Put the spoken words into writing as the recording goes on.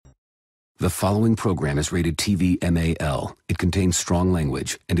The following program is rated TV MAL. It contains strong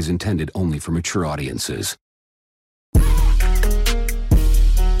language and is intended only for mature audiences.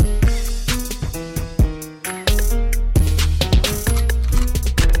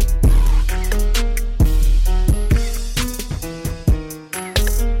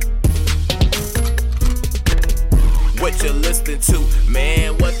 What you listening to,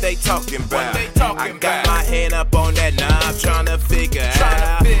 man? What they talking about? I got my hand up on that knob, trying to figure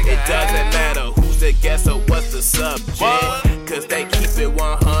out. It doesn't matter who's the guest or what's the subject, cause they keep it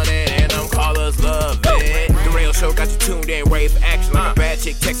 100 and them callers love it. The radio show got you tuned in, ready for action like a bad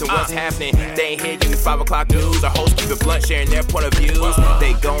chick texting what's happening. They ain't here giving 5 o'clock news. Our hosts keep it blunt, sharing their point of views.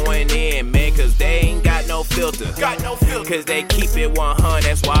 They going in, man, cause they ain't got no filter. Cause they keep it 100,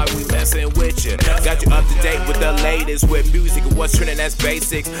 that's why we messing with you. Got you up to date with the latest with music and what's trending, that's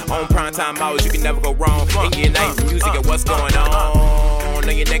basics. On primetime hours, you can never go wrong. In your night music and what's going on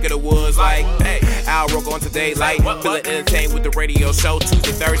in your neck of the woods, like, hey, Al Rogo on Today Light. Feeling entertained with the radio show.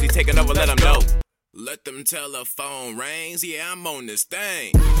 Tuesday, Thursday, taking over, let them know. Let them telephone rings, yeah, I'm on this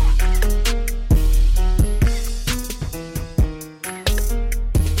thing.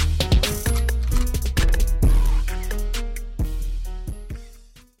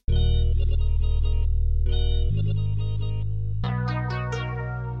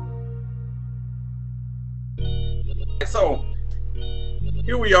 So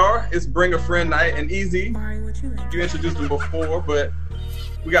here we are. It's Bring a Friend Night, and Easy. You introduced them before, but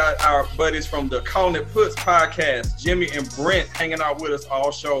we got our buddies from the Calling It Puts podcast, Jimmy and Brent, hanging out with us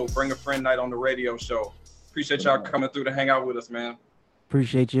all show. Bring a Friend Night on the radio show. Appreciate y'all coming through to hang out with us, man.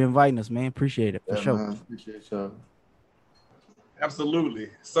 Appreciate you inviting us, man. Appreciate it for sure. Man. Appreciate y'all. Absolutely.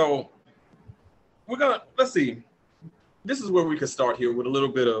 So let's see. This is where we could start here with a little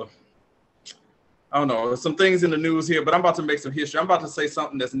bit of, I don't know, some things in the news here, but I'm about to make some history. I'm about to say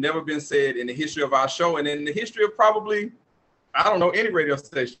something that's never been said in the history of our show and in the history of probably, I don't know, any radio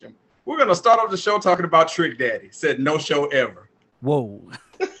station. We're going to start off the show talking about Trick Daddy. Said no show ever. Whoa.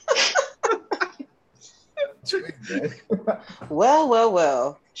 Trick Daddy. Well.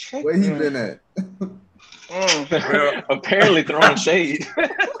 Where he been at? Well, Apparently throwing shade.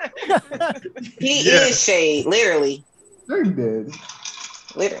 He is shade, literally. Trick Daddy.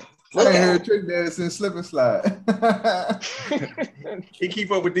 Literally. I Look ain't at heard him. Trick Daddy since Slip and Slide. he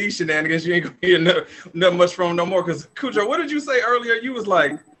keep up with these shenanigans. You ain't going to hear nothing much from him no more. Because, Cujo, what did you say earlier? You was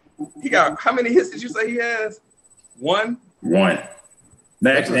like, he got, how many hits did you say he has? One?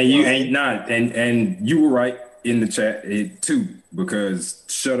 That, and you ain't not. And you were right in the chat, too, because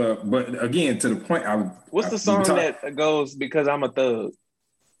shut up. But again, to the point, What's the song that goes because I'm a thug?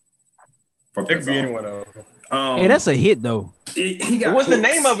 It could be anyone else. Hey, that's a hit though. What's the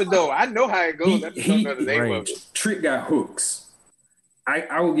name of it though? I know how it goes. I just don't know the name of it. Trick got hooks.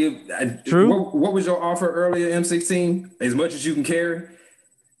 I will give. True. What was your offer earlier, M16? As much as you can carry.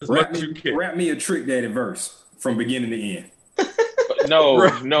 Rap me a Trick Daddy verse from beginning to end. No.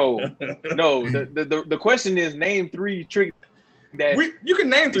 The question is name 3 Trick Daddy. You can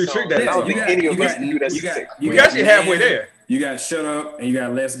name 3 Trick Daddies. I don't think any of us knew that. You actually halfway there. You got Shut Up and you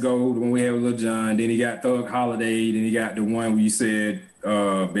got Let's Go, the one we had with Lil Jon. Then you got Thug Holiday. Then you got the one where you said,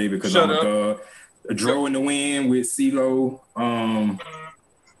 Baby, because I'm a thug. Dro in the Wind with CeeLo.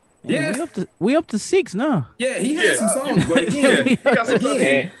 Yeah, we up to 6 now. Yeah, he had some songs, but again, He got some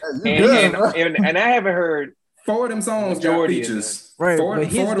and I haven't heard 4 of them songs got features. Right, Four but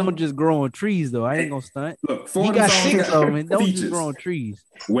his of them don't just grow on trees though. I ain't gonna stunt. Look, 4 He of them got songs 6 of them and don't features. just grow on trees.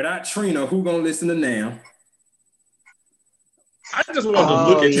 Without Trina, who gonna listen to Now? I just wanted to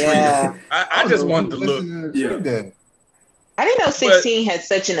look at yeah. Trina. I just wanted to look. Trick Daddy. I didn't know 16 had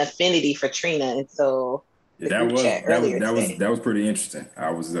such an affinity for Trina, and so That was pretty interesting.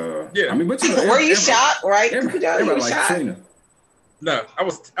 I was Yeah. I mean, but you know, were you shocked, right? Everybody You were like shocked. Trina. No, I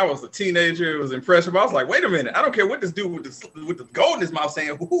was a teenager. It was impressive. I was like, wait a minute. I don't care what this dude with the gold in his mouth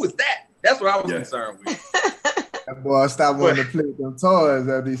saying. Who is that? That's what I was concerned with. That boy stopped wanting to play with them toys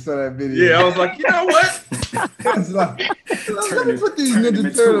after he saw that video. Yeah, I was like, you know what? It's like, let me put these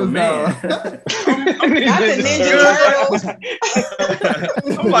Ninja Turtles down. Not the Ninja Turtles.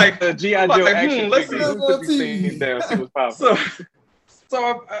 I'm like, the G.I. Joe action let's figures. Put these things down, see what's popping.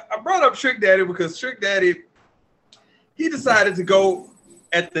 So I brought up Trick Daddy because Trick Daddy, he decided to go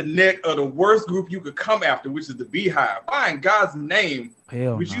at the neck of the worst group you could come after, which is the Beehive. Why in God's name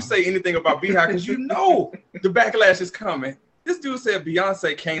would you say anything about Beehive? Because you know the backlash is coming. This dude said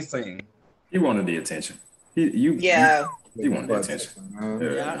Beyonce can't sing. He wanted the attention. He wanted the attention.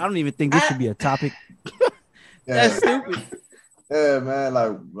 Yeah, I don't even think this should be a topic. Yeah. That's stupid. Yeah, man.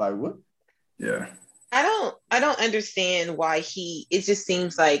 Like what? Yeah. I don't understand why it just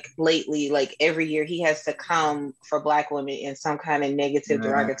seems like lately, like every year he has to come for Black women in some kind of negative,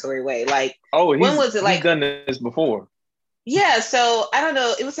 derogatory way. Like, when was it? Like, he's done this before. Yeah, so I don't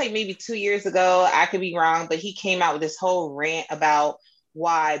know. It was like maybe 2 years ago. I could be wrong, but he came out with this whole rant about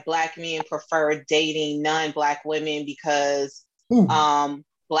why Black men prefer dating non-Black women because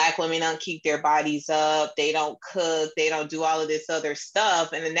Black women don't keep their bodies up, they don't cook, they don't do all of this other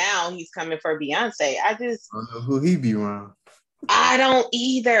stuff. And then now he's coming for Beyonce. I don't know who he be around. I don't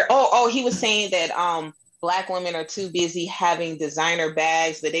either. Oh, he was saying that Black women are too busy having designer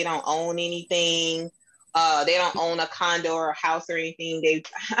bags, but they don't own anything. They don't own a condo or a house or anything.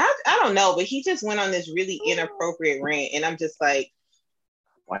 I don't know, but he just went on this really inappropriate rant, and I'm just like,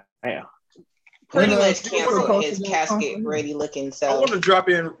 wow. Pretty much canceled his casket ready looking. So I want to drop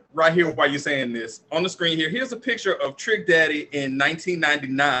in right here while you're saying this on the screen here. Here's a picture of Trick Daddy in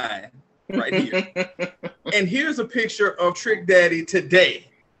 1999, right here, and here's a picture of Trick Daddy today.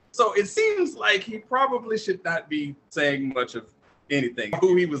 So it seems like he probably should not be saying much of anything.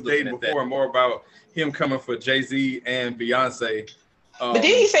 Who he was dating before, and more about him coming for Jay-Z and Beyonce. But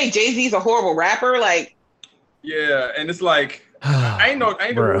didn't he say Jay-Z's a horrible rapper? Like, yeah, and it's like. I ain't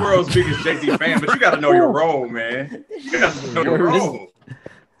the world's biggest Jay-Z fan, but you got to know your role, man. You got to know your role.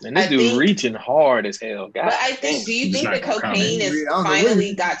 And this dude reaching hard as hell. God, but I think, do you think the cocaine is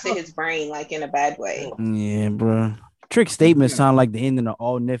finally got to his brain, like in a bad way? Yeah, bro. Trick's statements sound like the ending of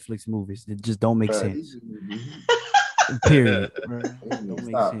all Netflix movies. It just don't make sense. Period. Bro. Don't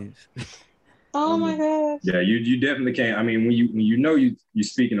make sense. Oh my gosh. Yeah, you definitely can't. I mean, when you know you're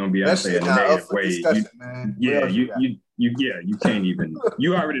speaking on Beyonce in a negative way, you can't even.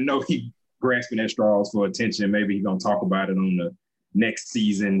 You already know he grasping at straws for attention. Maybe he's gonna talk about it on the next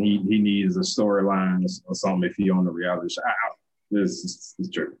season. He needs a storyline or something if he's on the reality show. This is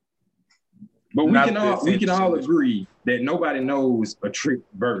true. But we can all agree that nobody knows a Trick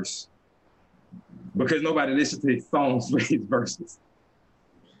verse because nobody listens to his songs for his verses.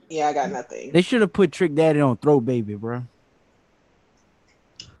 Yeah, I got nothing. They should have put Trick Daddy on Throw Baby, bro.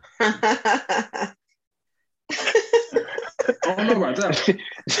 I don't know about that.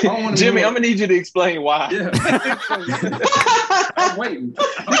 Jimmy, I'm gonna need you to explain why. Yeah. I'm waiting.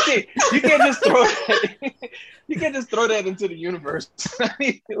 You can't just throw that. You can't just throw that into the universe.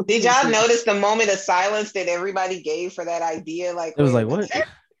 Did y'all notice the moment of silence that everybody gave for that idea? Like it was like what?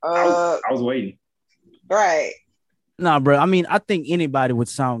 I was waiting. Right. Nah, bro. I mean, I think anybody would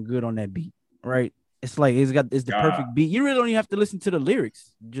sound good on that beat, right? It's like it's the perfect beat. You really don't even have to listen to the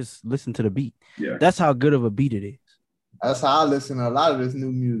lyrics. Just listen to the beat. Yeah. That's how good of a beat it is. That's how I listen to a lot of this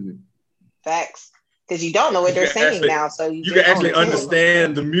new music. Facts. Because you don't know what they're saying now. So you can actually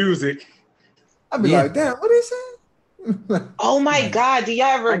understand the music. I'd be like, damn, what are they saying? Oh my God. Do y'all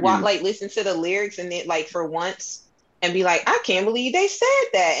ever listen to the lyrics and then like for once and be like, I can't believe they said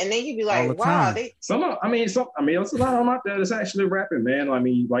that. And then you'd be like, wow. There's a lot of them out there that's actually rapping, man. I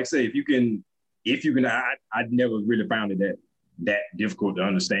mean, like I say, if you can, I never really found it that difficult to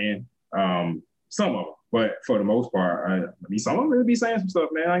understand. Some of them, but for the most part, some of them really be saying some stuff,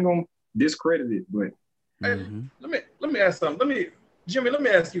 man. I ain't gonna discredit it, but let me ask something. Jimmy, let me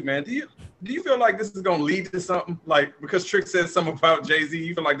ask you, man. Do you feel like this is gonna lead to something? Like because Trick said something about Jay-Z,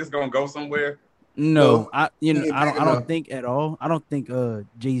 you feel like this is gonna go somewhere? No, I don't think at all. I don't think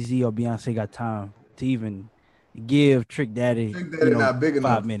Jay-Z or Beyonce got time to even give Trick Daddy not big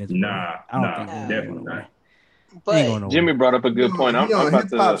enough. 5 minutes. Nah, definitely not. But Jimmy brought up a good point. I'm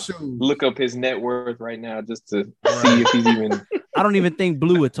about to look up his net worth right now just to see if he's even. I don't even think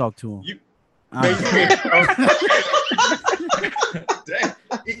Blue would talk to him. Dang.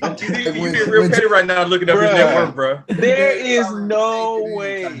 You get real petty right now looking up his net worth, bro. There is no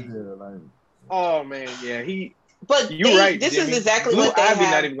way. Oh man, yeah, But you're right. This Jimmy. is exactly Blue what they Ivy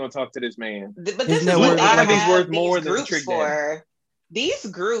have. not even gonna talk to this man. But this is what Blue Ivy's worth more than groups Trick for. Daddy. These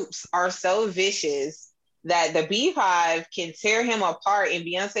groups are so vicious that the Beehive can tear him apart, and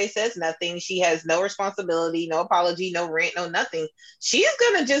Beyonce says nothing. She has no responsibility, no apology, no rent, no nothing. She's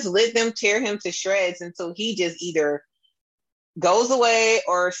gonna just let them tear him to shreds until he just either goes away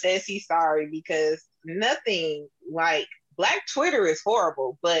or says he's sorry, because nothing like Black Twitter is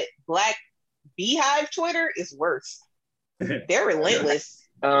horrible, but Black Beehive Twitter is worse. They're relentless.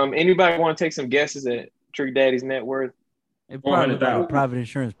 Anybody want to take some guesses at Trick Daddy's net worth? It probably like a private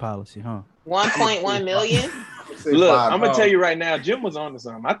insurance policy, huh? 1.1 million. Look, I'm gonna tell you right now, Jim was on to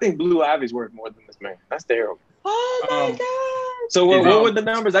something. I think Blue Ivy's worth more than this man. That's terrible. Oh my God. So what were the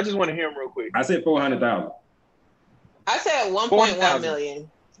numbers? I just want to hear them real quick. I said 400,000. I said 1.1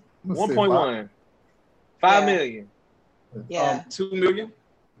 million. 1.1. 5 million. Yeah. 2 million.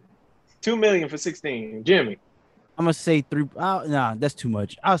 $2 million for 16. Jimmy. I'm gonna say 3. Nah, that's too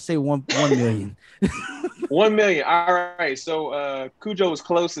much. I'll say 1 million. 1 million. All right. So Cujo was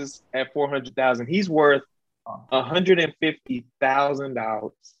closest at 400,000. He's worth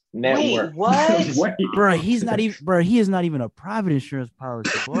 $150,000 net worth. What? Bro, he's not even. Bro, he is not even a private insurance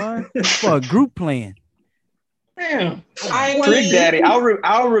policy, boy. For a group plan. Damn. Trick Daddy.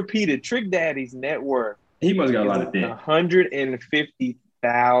 I'll repeat it. Trick Daddy's net worth. He must got a lot of debt.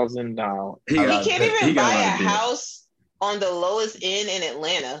 $150,000. He can't even buy a house on the lowest end in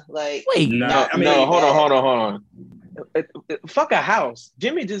Atlanta. Like, wait, no, hold on. Fuck a house.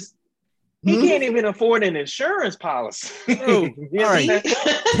 Jimmy just he can't even afford an insurance policy. All right.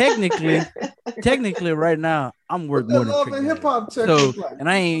 Technically, right now I'm worth more than Trick hip hop. So, and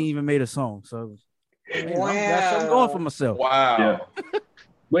I ain't even made a song. So, I'm going for myself. Wow. Yeah.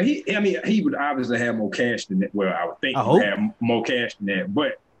 But he would obviously have more cash than that. Well, I would think he would have more cash than that.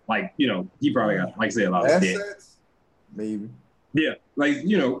 But like, he probably got, like I said, a lot of debt. Maybe. Yeah, like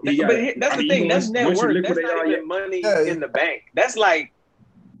he got. But that's the thing. That's net worth. That's not even money in the bank. That's like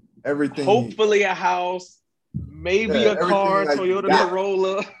everything. Hopefully, a house, maybe a car, Toyota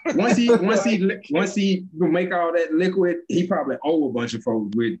Corolla. once he make all that liquid, he probably owe a bunch of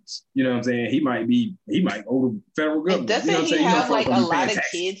folks. Which you know what I'm saying. He might owe the federal government. Doesn't he have like a lot of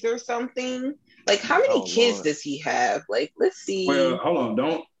kids or something? Like how many kids does he have? Like let's see. Well, hold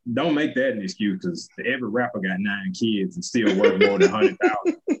on, don't make that an excuse because every rapper got 9 kids and still worth more than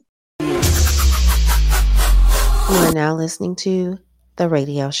 100,000. You are now listening to The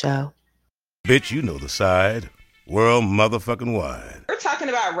Radio Show. Bitch, you know the side. World motherfucking wide. We're talking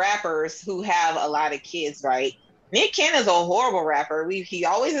about rappers who have a lot of kids, right? Nick Cannon's a horrible rapper. He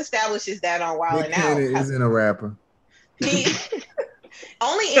always establishes that on Wild 'N Out. Nick Cannon isn't a rapper. He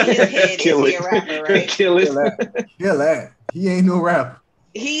only in his head is he a rapper, right? Kill that. He ain't no rapper.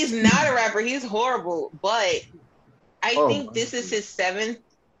 He's not a rapper. He's horrible. But I think this is his 7th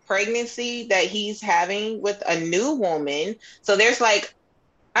pregnancy that he's having with a new woman. So there's like,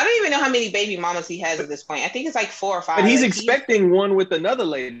 I don't even know how many baby mamas he has at this point. I think it's like 4 or 5. But he's expecting one with another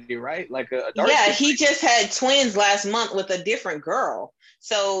lady, right? Like a dark yeah, he just had twins last month with a different girl.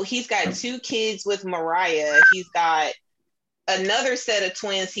 So he's got 2 kids with Mariah. He's got another set of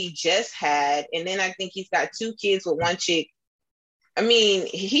twins he just had. And then I think he's got 2 kids with one chick. I mean,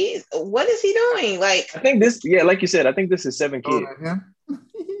 what is he doing? Like, I think this, like you said, I think this is 7 kids.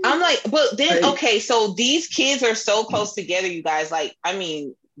 I'm like, but then, okay, so these kids are so close together, you guys. Like, I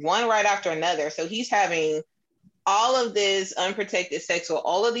mean, one right after another. So he's having all of this unprotected sex with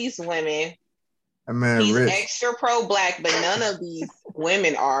all of these women. He's rich. Extra pro-black, but none of these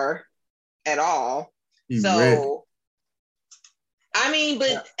women are at all. He's rich. I mean,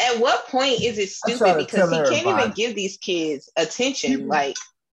 but at what point is it stupid? Because he can't even give these kids attention.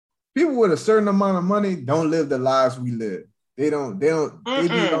 People with a certain amount of money don't live the lives we live. They be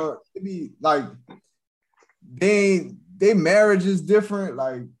like, their marriage is different.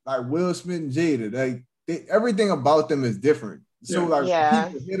 Like Will Smith and Jada, everything about them is different. So people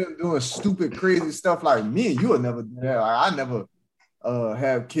hear them doing stupid, crazy stuff. Like me and you will never do that. Like, I never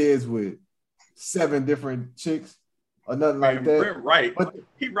have kids with 7 different chicks. Or nothing like that. Right.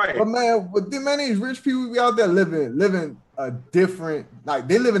 He right. But man, these rich people be out there living a different, like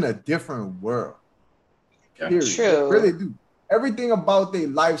they live in a different world. Period. True. They really do. Everything about their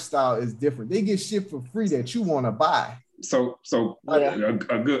lifestyle is different. They get shit for free that you want to buy. So a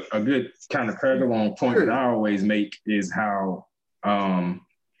good kind of parallel point that I always make is how and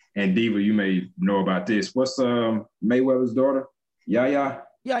Diva, you may know about this. What's Mayweather's daughter? Yaya?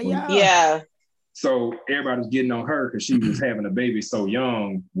 Yeah. So everybody's getting on her because she was having a baby so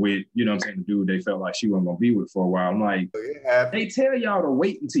young with, you know what I'm saying, the dude they felt like she wasn't going to be with for a while. I'm like, they tell y'all to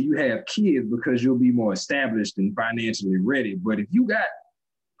wait until you have kids because you'll be more established and financially ready. But if you got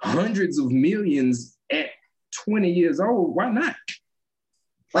hundreds of millions at 20 years old, why not?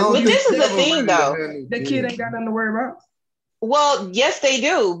 But this is the thing, though. That kid ain't got nothing to worry about. Well, yes, they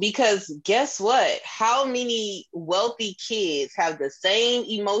do, because guess what? How many wealthy kids have the same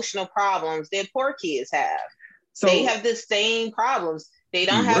emotional problems that poor kids have? So they have the same problems. They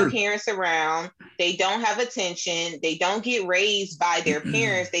don't have parents around. They don't have attention. They don't get raised by their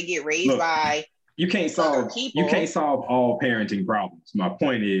parents. They get raised by you can't solve all parenting problems. My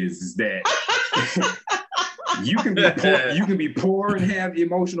point is that you can be poor and have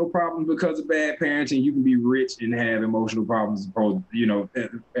emotional problems because of bad parenting. You can be rich and have emotional problems,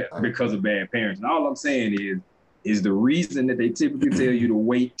 because of bad parenting. All I'm saying is the reason that they typically tell you to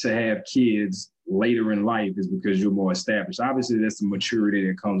wait to have kids later in life is because you're more established. Obviously, there's some maturity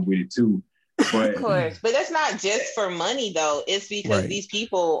that comes with it too. Of course, but that's not just for money though. It's because these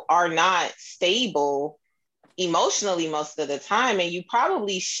people are not stable emotionally most of the time, and you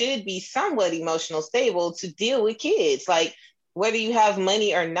probably should be somewhat emotional stable to deal with kids, like whether you have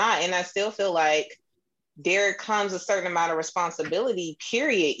money or not. And I still feel like there comes a certain amount of responsibility,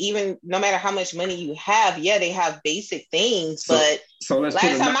 period. Even no matter how much money you have, they have basic things, but last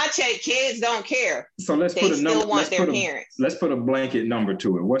time I checked, kids don't care. So let's put a number. Want their parents. Let's put a blanket number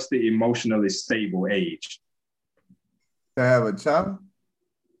to it. What's the emotionally stable age to have a child?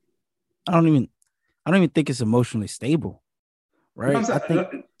 I don't even think it's emotionally stable, right? I'm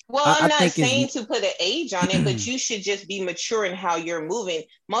not saying to put an age on it, but you should just be mature in how you're moving.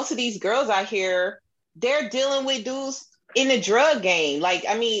 Most of these girls out here, they're dealing with dudes in the drug game. Like,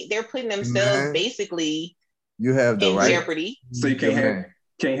 I mean, they're putting themselves basically you have the in jeopardy. So you can't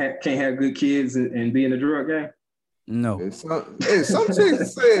have good kids and be in the drug game? No. Some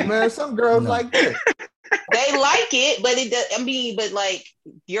chicks say, man, some girls like that. They like it, but it does. I mean, but like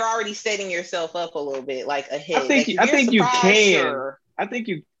you're already setting yourself up a little bit, like ahead. I think you can. Sure. I think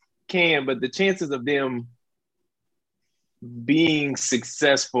you can, but the chances of them being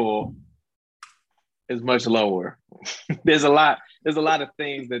successful is much lower. There's a lot of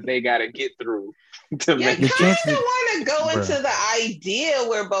things that they got to get through to make. You kind of want to go into the idea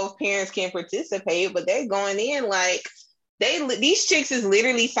where both parents can participate, but they're going in like these chicks is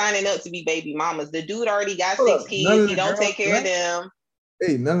literally signing up to be baby mamas. The dude already got 6 kids. He don't take care of them.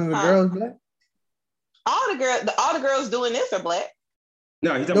 Hey, none of the girls black. All the girls doing this are black.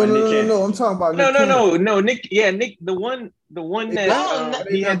 No, he's talking about Nick Cannon. No, I'm talking about no, Nick. Yeah, Nick, the one that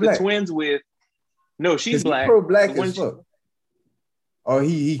he had the twins with. No, she's black. Pro-black as fuck. Oh,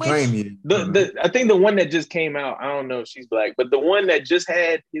 he claimed he. I think the one that just came out. I don't know if she's black, but the one that just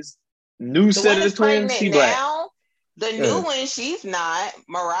had his new set of twins, she's black. The new one, she's not.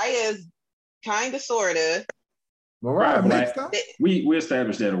 Mariah's kind of, sort of. Mariah black. We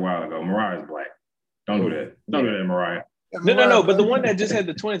established that a while ago. Mariah's black. Don't do that. Don't do that, Mariah. No. But the one that just had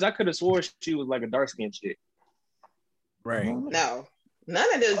the twins, I could have swore she was like a dark skinned chick. Right. No.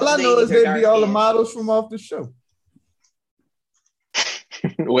 None of those. All I know is they be all the models from off the show.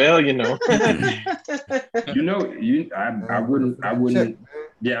 Well, I wouldn't.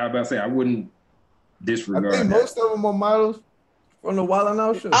 Yeah, I was about to say I wouldn't disregard. I think most of them are models from the Wild 'N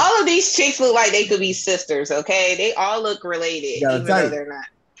Out show. All of these chicks look like they could be sisters. Okay, they all look related, even though they're not.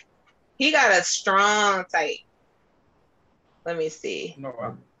 He got a strong type. Let me see.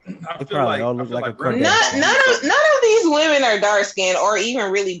 No, I feel like all look like a none of these women are dark skinned or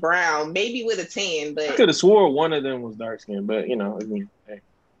even really brown. Maybe with a tan, but I could have swore one of them was dark skinned. But I mean, hey.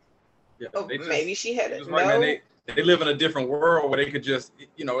 Yeah, maybe she had it. They live in a different world where they could just,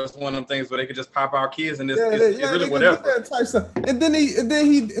 it's one of them things where they could just pop out kids and it's really whatever. And then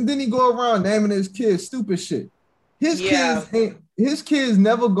he go around naming his kids stupid shit. His kids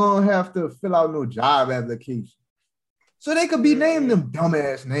never gonna have to fill out no job application. So they could be named them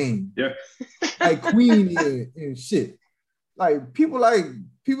dumbass names. Yeah. Like Queenie and shit. Like people that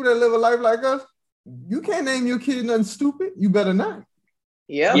live a life like us, you can't name your kid nothing stupid. You better not.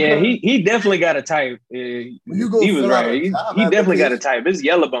 Yeah. Yeah, he definitely got a type. He was right. He definitely got a type. It's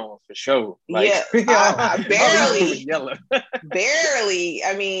yellow bones for sure. Like, barely. Yellow. Barely.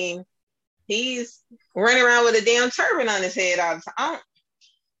 I mean, he's running around with a damn turban on his head all the time.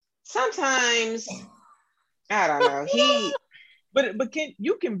 Sometimes I don't know. But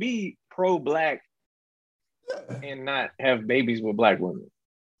you can be pro-black and not have babies with black women.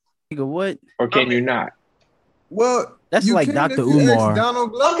 What? Or can you not? Well, that's like Dr. Umar.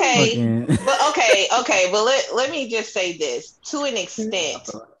 Okay, but let me just say this. To an extent,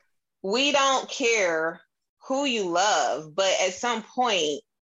 we don't care who you love, but at some point,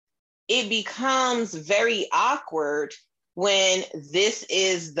 it becomes very awkward when this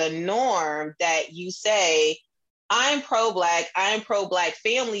is the norm that you say, I'm pro-black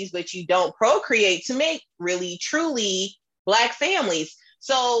families, but you don't procreate to make really, truly black families.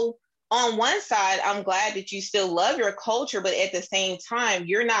 So on one side, I'm glad that you still love your culture, but at the same time,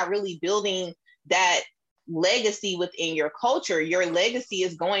 you're not really building that legacy within your culture. Your legacy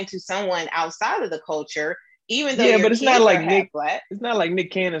is going to someone outside of the culture, even though but it's not like Nick. Black. It's not like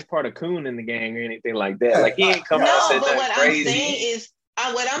Nick Cannon's part of Coon in the gang or anything like that. Like he ain't coming out and said that crazy. I'm saying is,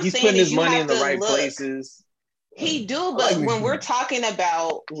 he's putting his money in the right places. He do, but when we're talking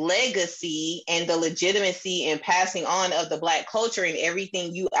about legacy and the legitimacy and passing on of the black culture and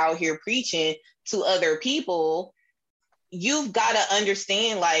everything you out here preaching to other people, you've got to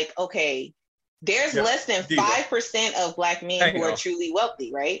understand, like, okay, there's less than 5% of black men who are truly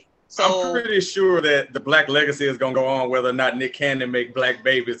wealthy, right? So I'm pretty sure that the Black legacy is gonna go on, whether or not Nick Cannon make black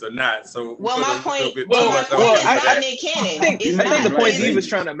babies or not. So, well, my point is I Nick Cannon. I think the point D was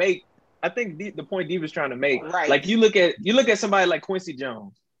trying to make. I think the point D was trying to make. Right. Like you look at somebody like Quincy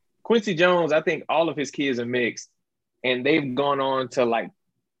Jones. Quincy Jones, I think all of his kids are mixed, and they've gone on to like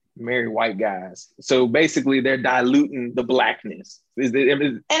marry white guys. So basically, they're diluting the blackness. I'm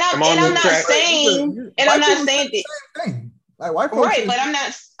not saying that. Like white folks, right? But I'm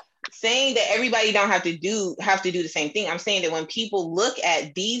not saying that everybody don't have to do the same thing. I'm saying that when people look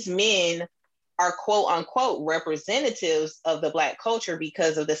at these men are quote unquote representatives of the Black culture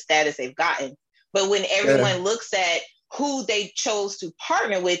because of the status they've gotten. But when everyone looks at who they chose to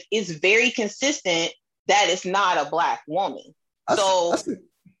partner with, is very consistent that it's not a Black woman.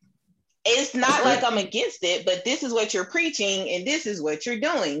 It's not like I'm against it, but this is what you're preaching and this is what you're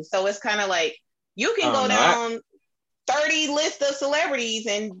doing. So it's kind of like you can go down 30 lists of celebrities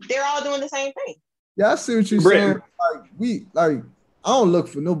and they're all doing the same thing. Yeah, I see what you're saying. Like I don't look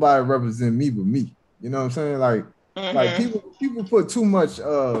for nobody to represent me but me. You know what I'm saying? Like people put too much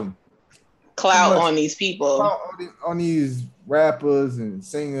clout on these people. On these rappers and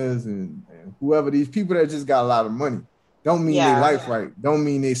singers and whoever, these people that just got a lot of money. Don't mean their life right. Don't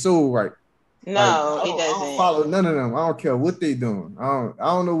mean they soul right. No, it doesn't. I don't follow none of them. I don't care what they doing. I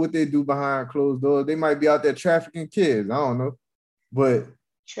don't know what they do behind closed doors. They might be out there trafficking kids. I don't know. But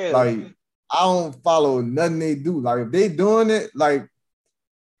like I don't follow nothing they do. Like if they doing it, like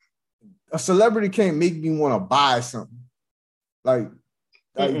a celebrity can't make me want to buy something. Like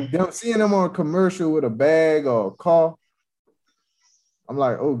them seeing them on a commercial with a bag or a car. I'm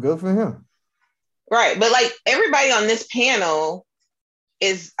like, oh, good for him. Right. But like everybody on this panel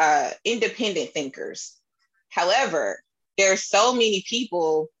is independent thinkers. However, there's so many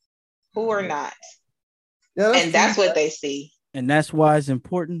people who are not. Yeah, that's what they see. And that's why it's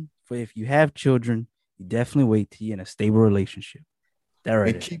important for if you have children, you definitely wait till you're in a stable relationship. That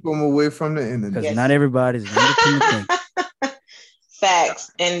right. And keep them away from the internet. Because not everybody's independent thinker.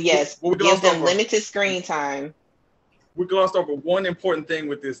 Facts. And yes, give them limited screen time. We glossed over one important thing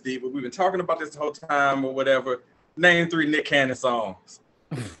with this, D, but we've been talking about this the whole time or whatever. Name 3 Nick Cannon songs.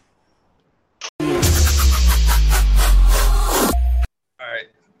 All right.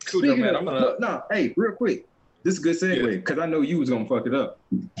 Cool, man. I'm gonna... No, hey, real quick. This is a good segue because I know you was gonna fuck it up.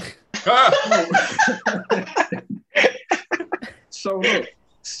 So look,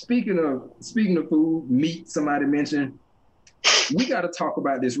 speaking of food, meat, somebody mentioned, we got to talk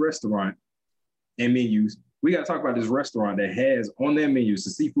about this restaurant and menus. We got to talk about this restaurant that has on their menus the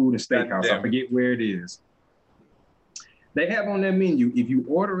seafood and steakhouse. I forget where it is. They have on their menu, if you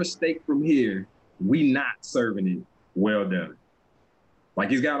order a steak from here, we not serving it well done.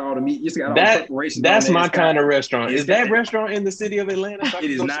 Like it's got all the meat, it's got all the preparation. That's my kind of restaurant. Is that restaurant in the city of Atlanta?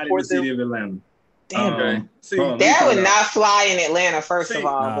 It is not in the city of Atlanta. Damn. That would not fly in Atlanta, first of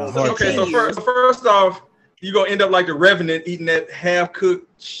all. Okay, so first off, you're going to end up like the Revenant eating that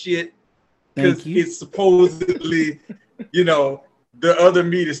half-cooked shit because it's supposedly, the other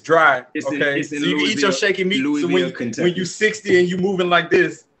meat is dry. Okay, so you eat your shaky meat. So when you're 60 and you moving like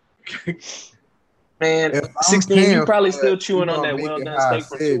this. Man, 16, you probably still chewing on that well-done steak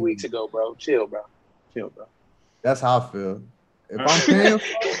from 2 weeks ago, bro. Chill, bro. That's how I feel. If I'm paying for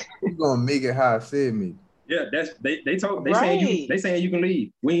it, you're gonna make it how I said me. Yeah, they saying you can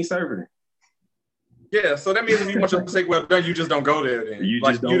leave. We ain't serving it. Yeah, so that means if you want your steak well done, you just don't go there. Then you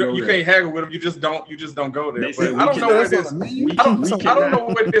can't haggle with them. You just don't go there. But I don't know where this. I don't know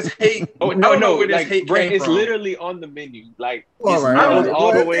where this hate. Oh no, where this hate came it's from. Literally on the menu. Like all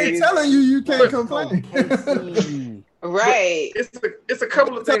the way. They're telling you can't complain. Right. It's a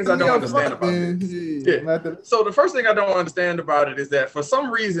couple of things I don't understand about this. Yeah. So the first thing I don't understand about it is that for some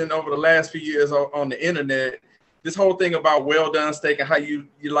reason over the last few years on the internet, this whole thing about well done steak and how you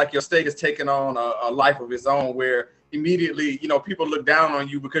like your steak is taking on a life of its own, where immediately people look down on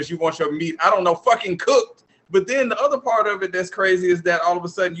you because you want your meat, I don't know, fucking cooked. But then the other part of it that's crazy is that all of a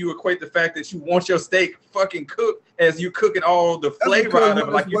sudden you equate the fact that you want your steak fucking cooked as you cooking all the flavor out of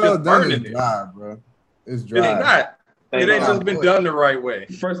it, like you're just burning it. Dry, bro. It's dry. It ain't not. It ain't just been done the right way.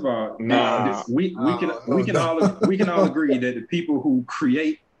 First of all, we can all agree that the people who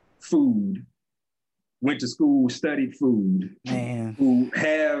create food went to school, studied food, who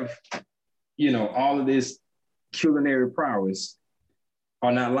have all of this culinary prowess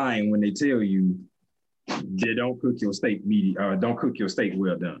are not lying when they tell you they don't cook your steak don't cook your steak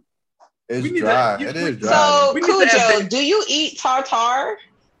well done. It's dry. It is dry. So Cujo, do you eat tartare?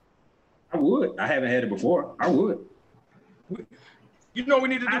 I would. I haven't had it before. I would. You know we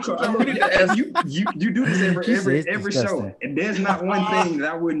need to do. We need to ask you. You do this every show, and there's not one thing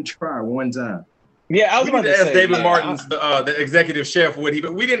that I wouldn't try one time. Yeah, I was about to ask say, David Martins, the executive chef,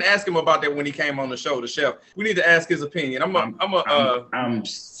 but we didn't ask him about that when he came on the show. The chef, we need to ask his opinion. I'm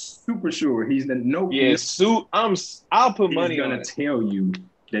super sure he's the no. Yeah, I'll put money on it. He's gonna tell you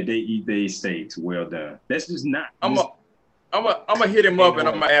that they eat their steaks well done. That's just not. I'm gonna hit him up and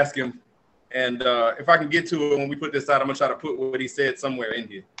I'm gonna ask him. And if I can get to it when we put this out, I'm gonna try to put what he said somewhere in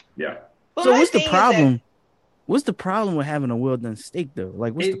here. Yeah. So what's the problem? What's the problem with having a well done steak though?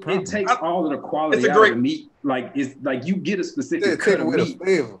 Like, what's the problem? It takes all of the quality out of the meat. Like it's like you get a specific cut of meat.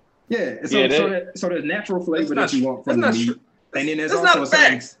 Yeah. So the natural flavor that you want from the meat. And then there's also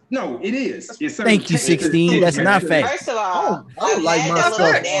facts. No, it is. Thank you, 16. That's not facts. First of all, I don't like my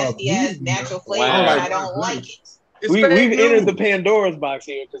stuff. Nasty ass natural flavor. I don't like it. We've entered the Pandora's box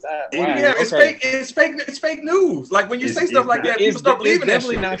here because it's fake news. Like when you say stuff like that, people start believing that. It's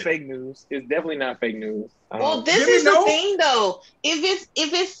definitely not fake news. It's definitely not fake news. Well, this is the thing though. If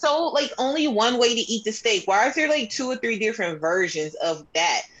it's so like only one way to eat the steak, why is there like 2 or 3 different versions of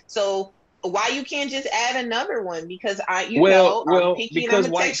that? So why you can't just add another one? Because I'm picky and I'm a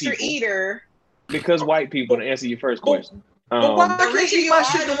texture eater. Because white people, to answer your first question. But why can't you eat my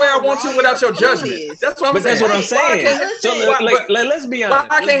shit the way I want to without your judgment? That's what I'm saying. That's what I'm saying. So let's be honest.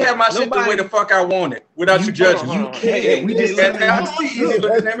 Why I can't have my shit the way the fuck I want it without you judging? You can't. We just I see you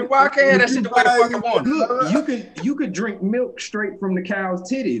looking at me. Why I can't have that shit the way the fuck I want it? You could drink milk straight from the cow's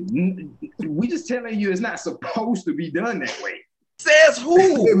titty. We just telling you it's not supposed to be done that way. Says who?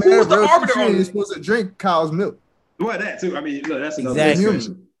 Hey, man, who's the arbiter on You're supposed to drink cow's milk. Well, that too. I mean, look, that's another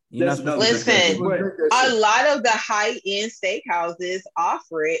discussion. Listen, a lot of the high-end steakhouses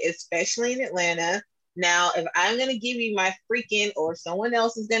offer it, especially in Atlanta. Now, if I'm going to give you my freaking, or someone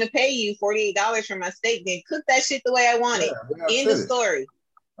else is going to pay you $48 for my steak, then cook that shit the way I want it. End of story.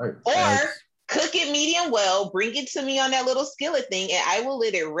 Right. Or cook it medium well, bring it to me on that little skillet thing, and I will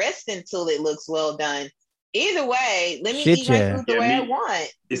let it rest until it looks well done. Either way, let me eat my food the way I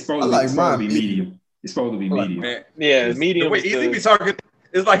want. It's supposed to be medium. It's supposed to be medium. Yeah, medium. The way Easy be talking,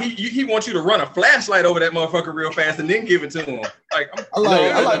 it's like he wants you to run a flashlight over that motherfucker real fast and then give it to him. Like I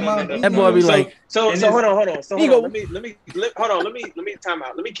like mine. That boy be like, so hold on. So hold on. Let me time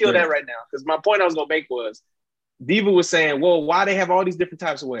out. Let me kill that right now because my point I was gonna make was Diva was saying, well, why they have all these different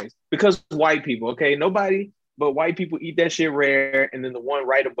types of ways? Because white people, okay, nobody but white people eat that shit rare, and then the one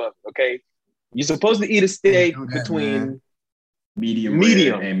right above, okay. You're supposed to eat a steak between medium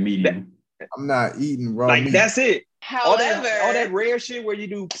and medium. I'm not eating raw meat. That's it. However, all that rare shit where you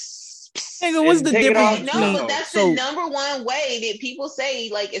do. Nigga, what's the difference? No, but that's the number one way that people say,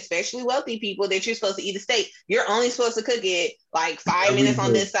 like especially wealthy people, that you're supposed to eat a steak. You're only supposed to cook it like 5 minutes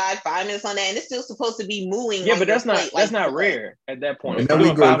on this side, 5 minutes on that, and it's still supposed to be mooing. Yeah, but that's not rare at that point. If you're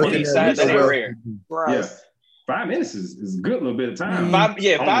doing 5 on each side, that ain't rare. Yeah. 5 minutes is a good little bit of time. 5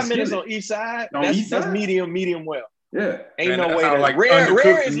 minutes on each side. That's medium well. Yeah, ain't no way. Like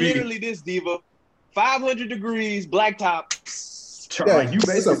rare is literally this, Diva. 500 degrees, blacktop. Like you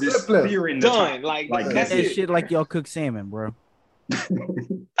basically just spearing done. Like that's that shit like y'all cook salmon, bro. That's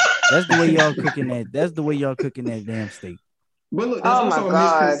the way y'all cooking that. That's the way y'all cooking that damn steak. But look, there's also a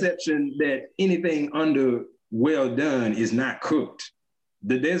misconception that anything under well done is not cooked.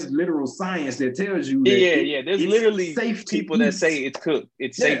 There's literal science that tells you that there's literally people that say it's cooked.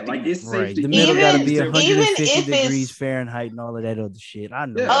 It's safe. Like it's safe. The middle got to be 150 degrees Fahrenheit and all of that other shit. I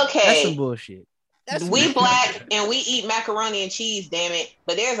know. Okay, that's some bullshit. We black and we eat macaroni and cheese, damn it.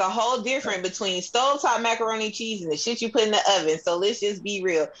 But there's a whole difference between stovetop macaroni and cheese and the shit you put in the oven. So let's just be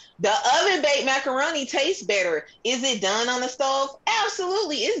real. The oven baked macaroni tastes better. Is it done on the stove?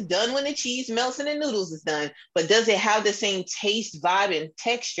 Absolutely. It's done when the cheese melts and the noodles is done. But does it have the same taste, vibe, and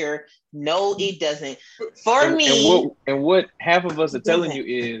texture? No, it doesn't. And what half of us are telling you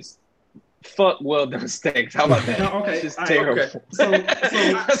is fuck well done steaks. How about that? No, okay, it's just terrible. Okay. So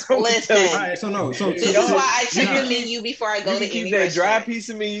listen. This is why I check the menu before I go to any keep that dry piece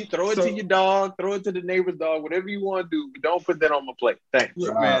of meat. Throw it to your dog. Throw it to the neighbor's dog. Whatever you want to do, but don't put that on my plate. Thanks.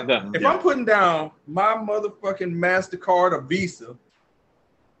 Look, man, if I'm putting down my motherfucking MasterCard or Visa,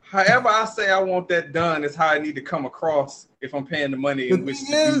 however I say I want that done is how I need to come across if I'm paying the money. The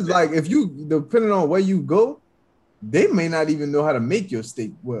thing is, like, if you depending on where you go, they may not even know how to make your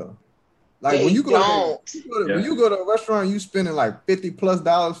steak well. Like when you go to a restaurant, you spending like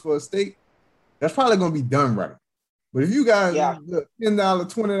 $50+ for a steak, that's probably gonna be done right. But if you got $10,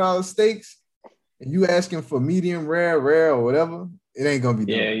 $20 steaks and you asking for medium rare or whatever, it ain't gonna be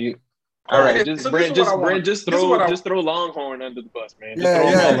done. Yeah, all right, just throw Longhorn under the bus, man. Just throw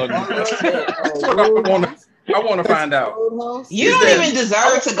them all under the bus. That's what I want. I want to find out. You don't even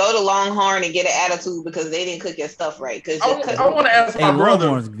deserve to go to Longhorn and get an attitude because they didn't cook your stuff right. Because I want to ask my brother.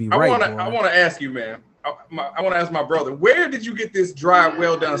 I want to ask you, man. I want to ask my brother, where did you get this dry,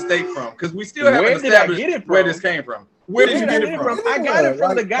 well done steak from? Because we still haven't established where this came from. Where did you get it from? I got it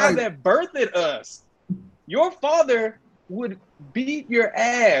from the guy that birthed us. Your father would beat your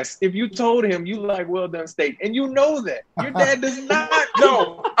ass if you told him you like well done steak, and you know that your dad does not.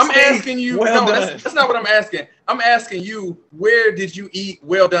 No, I'm asking you. Well no, that's not what I'm asking. I'm asking you, where did you eat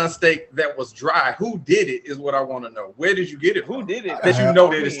well done steak that was dry? Who did it? Is what I want to know. Where did you get it? Who did it? That you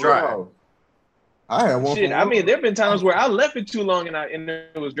know that it's dry. I had one. Shit, I mean, there have been times where I left it too long and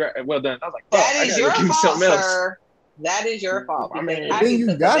it was dry, well done. I was like, that is your fault, sir. That is your fault. I mean, you gotta eat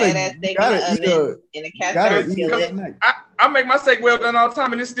a cast iron skillet. I make my steak well done all the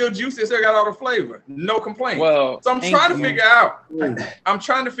time, and it's still juicy. It still got all the flavor. No complaint. Well, so I'm trying to figure out. I'm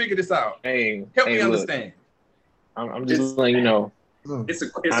trying to figure this out. Help me understand. I'm just letting you know. It's a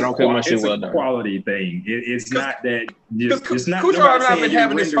quality thing. It's not that. It's not. Kuchar and I've been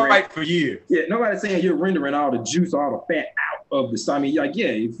having this fight for years. Yeah, nobody's saying you're rendering all the juice, all the fat out of the. I mean, like, yeah,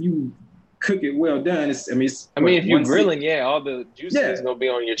 if you cook it well done, if you're grilling, all the juice is gonna be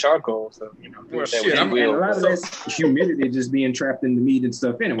on your charcoal. So you know, a lot of that's humidity just being trapped in the meat and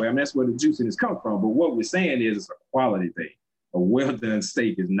stuff. Anyway, I mean that's where the juiciness comes from. But what we're saying is it's a quality thing. A well done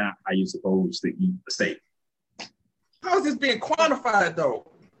steak is not how you're supposed to eat a steak. How is this being quantified though?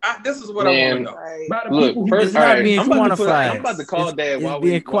 This is what I want to know. Look, first, being I'm quantified. I'm about to call Dad while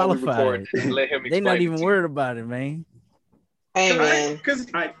we record and let him explain. They're not even worried about it, man. Hey man, because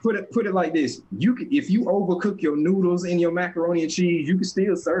I put it like this: if you overcook your noodles and your macaroni and cheese, you can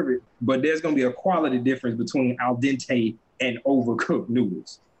still serve it, but there's gonna be a quality difference between al dente and overcooked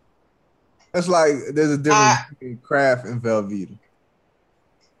noodles. That's like there's a difference between Kraft and Velveeta.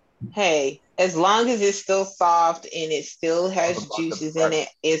 Hey, as long as it's still soft and it still has juices in it,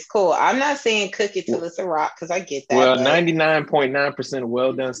 it's cool. I'm not saying cook it till it's a rock because I get that. Well, 99.9% of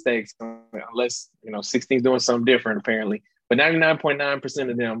well done steaks, unless 16's doing something different apparently. But 99.9%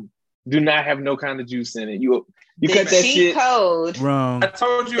 of them do not have no kind of juice in it. You cut that shit code. Wrong. I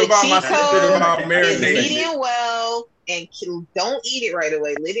told you about my secret about marination. Eating well and don't eat it right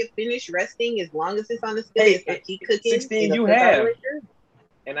away. Let it finish resting as long as it's on the skillet. Hey, keep cooking. 16 you have.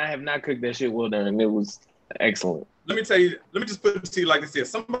 And I have not cooked that shit well done, and it was excellent. Let me tell you. Let me just put it to you like this here.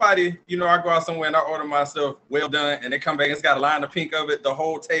 Somebody, I go out somewhere and I order myself well done, and they come back and it's got a line of pink of it. The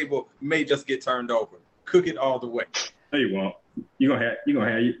whole table may just get turned over. Cook it all the way. No, you won't. You're gonna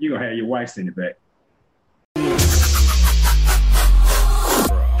have your wife send it back.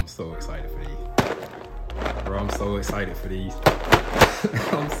 Bro, I'm so excited for these.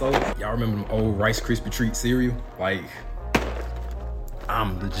 Y'all remember them old Rice Krispie Treat cereal? Like,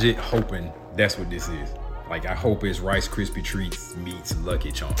 I'm legit hoping that's what this is. Like, I hope it's Rice Krispie Treats meets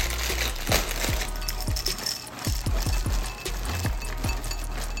Lucky Charms.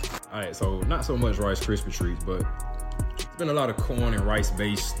 All right, so not so much Rice Krispie Treats, but there's been a lot of corn and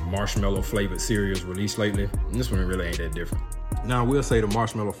rice-based marshmallow flavored cereals released lately, and this one really ain't that different. Now, I will say the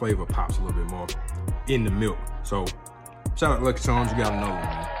marshmallow flavor pops a little bit more in the milk. So, shout out to Lucky Charms, you got another one,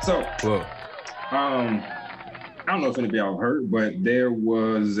 man. So, look, I don't know if anybody y'all heard, but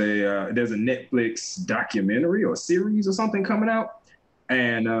there's a Netflix documentary or series or something coming out,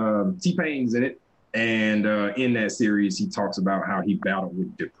 and T-Pain's in it. And in that series, he talks about how he battled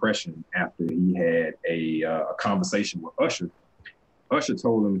with depression after he had a conversation with Usher. Usher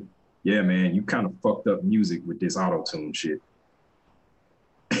told him, "Yeah, man, you kind of fucked up music with this auto-tune shit,"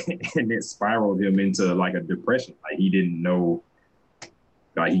 and it spiraled him into like a depression. Like he didn't know,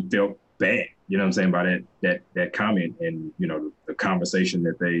 like he felt bad. You know what I'm saying, by that comment and the conversation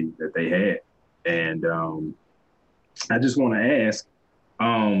that they had. And I just want to ask,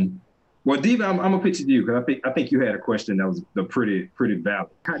 well, Diva, I'm gonna pitch it to you because I think you had a question that was pretty valid.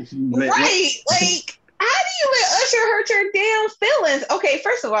 How did you like, how do you let Usher hurt your damn feelings? Okay,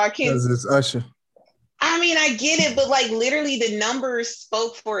 first of all, I can't. Because it's Usher. I mean, I get it, but like literally the numbers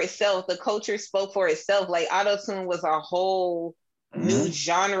spoke for itself. The culture spoke for itself. Like auto-tune was a whole new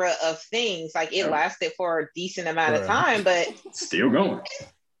genre of things. Like it lasted for a decent amount of time, but still going.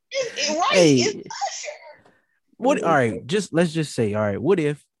 It's Usher. What? All right, let's just say, all right, what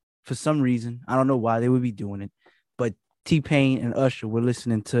if for some reason, I don't know why they would be doing it, but T-Pain and Usher were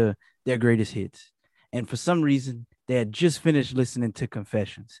listening to their greatest hits, and for some reason they had just finished listening to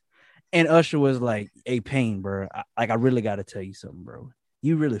Confessions, and Usher was like, "Hey, Pain, bro, I really got to tell you something, bro.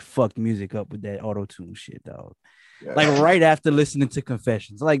 You really fucked music up with that auto-tune shit, dog." like right after listening to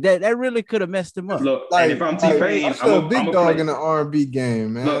Confessions. Like that really could have messed him up. Look, like, if I'm T-Pain, I'm still a big dog in the R&B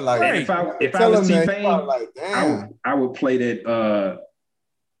game, man. Look, like if I was T-Pain, I would play that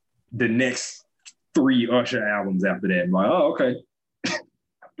the next 3 Usher albums after that. I'm like, oh, okay.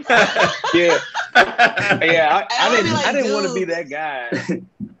 Yeah. I didn't want to be that guy.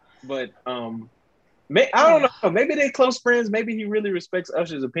 But I don't know. Maybe they're close friends. Maybe he really respects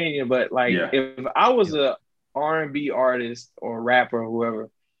Usher's opinion. But like, if I was a R&B artist or rapper or whoever,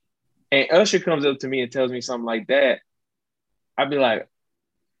 and Usher comes up to me and tells me something like that, I'd be like,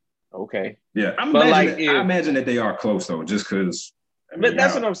 okay. Yeah, I imagine that they are close though, just because. But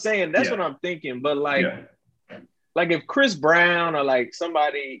that's what I'm saying. That's what I'm thinking. But like if Chris Brown or like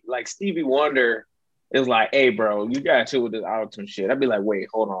somebody like Stevie Wonder is like, hey, bro, you got to chill with this auto-tune shit. I'd be like, wait,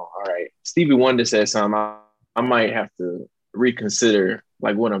 hold on. All right. Stevie Wonder said something. I might have to reconsider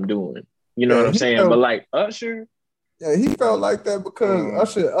like what I'm doing. You know what I'm saying? But like Usher. Yeah, he felt like that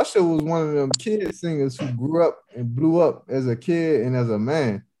because Usher was one of them kid singers who grew up and blew up as a kid and as a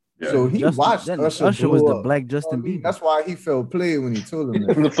man. Yeah. So he watched Usher was the Black Justin Bieber. That's why he felt played when he told him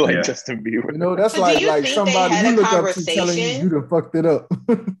that. Black Justin Bieber. You know, that's like somebody you look up to telling you done fucked it up.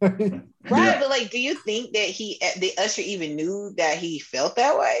 Right, but like, do you think that the Usher even knew that he felt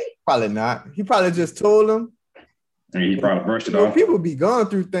that way? Probably not. He probably just told him. And he probably brushed it off. People be going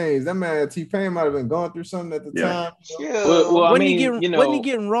through things. That man T-Pain might have been going through something at the time. Well, wasn't he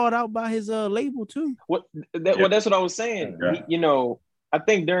getting rawed out by his label too? Well, that's what I was saying. Yeah. I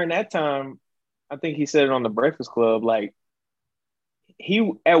think during that time, I think he said it on the Breakfast Club. Like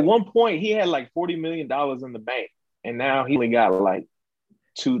he, at one point, he had like $40 million in the bank, and now he only got like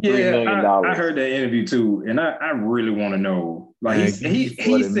 $2-3 million. I heard that interview too, and I really want to know. Like he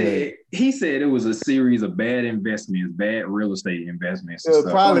said it was a series of bad investments, bad real estate investments.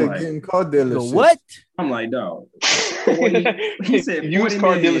 Probably getting car dealerships. What? I'm like, dog. He said used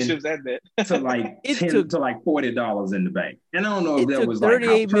car dealerships at that to like to like $40 in the bank, and I don't know if that was like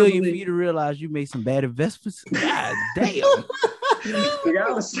 $38 million for you to realize you made some bad investments. God damn. I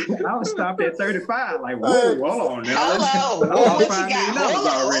was stopped at 35. Like, whoa, hold on now. What you got?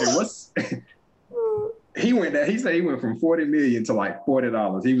 Already. What's he said he went from 40 million to like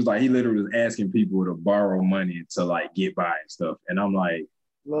 $40. He was like, he literally was asking people to borrow money to like get by and stuff. And I'm like,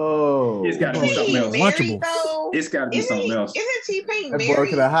 whoa, it's got to be something else. It's got to be something else. Isn't T-Pain married? That boy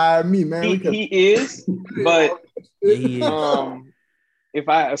could have hired me, man. He is, but if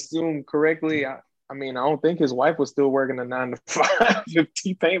I assume correctly, I don't think his wife was still working a 9 to 5 if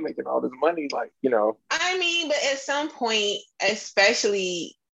T-Pain making all this money, like, I mean, but at some point,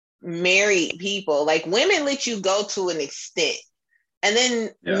 especially married people, like women let you go to an extent. And then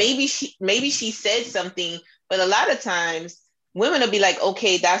maybe she said something, but a lot of times women will be like,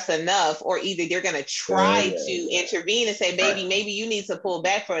 okay, that's enough. Or either they're going to try to intervene and say, baby, maybe you need to pull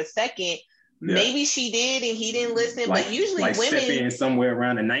back for a second. Yeah. Maybe she did and he didn't listen, but usually women step in somewhere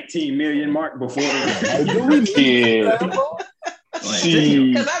around the 19 million mark before. Because I'm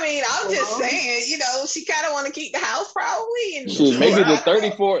just saying, she kind of want to keep the house probably, and maybe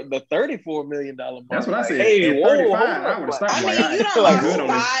the $34 million mark. That's what I said. Hey, 35, I would have stopped. I mean, you don't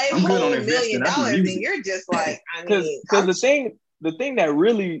have $5 million, and you're just like, because the thing that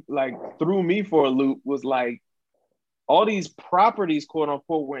really like threw me for a loop was like, all these properties, quote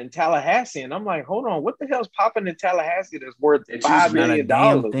unquote, were in Tallahassee. And I'm like, hold on, what the hell's popping in Tallahassee that's worth $5 million?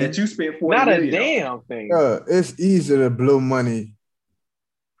 That you spent $40 Not million. A damn thing. It's easy to blow money.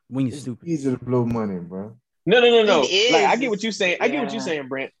 When you're stupid. It's easy to blow money, bro. No. Like, I get what you're saying. I get what you're saying,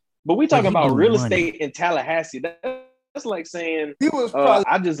 Brent. But we talking about real estate in Tallahassee. That's like saying, he was probably,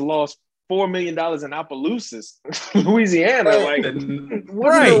 I just lost $4 million in Opelousas, Louisiana. Like,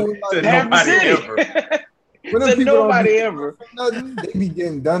 nobody ever. Nobody ever. They be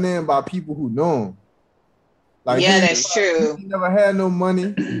getting done in by people who know him. Like, that's true. He never had no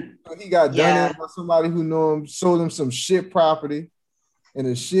money. So he got done in by somebody who know him, sold him some shit property in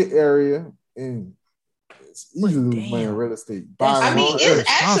a shit area, and it's easy to lose money in real estate. It's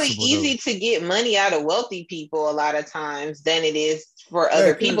actually easy to get money out of wealthy people a lot of times than it is for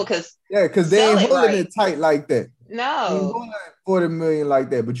other people because they ain't holding it tight like that. No, 40 million like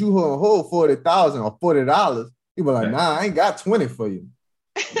that, but you hold 40,000 or $40. People like, nah, I ain't got 20 for you.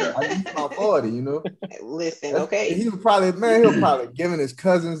 I need my 40, Listen, okay. He'll probably giving his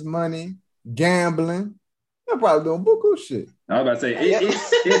cousins money, gambling. He'll probably doing buku shit. I was about to say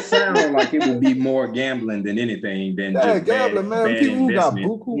it sounds like it would be more gambling than anything than just gambling, man. bad people investment.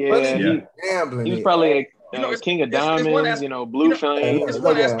 Who got buku money, gambling. He was probably King of Diamonds, Blue Flame. It's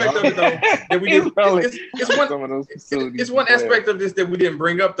one aspect of it though that we didn't. It's one aspect of this that we didn't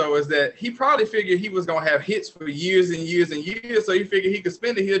bring up though, is that he probably figured he was gonna have hits for years and years and years, so he figured he could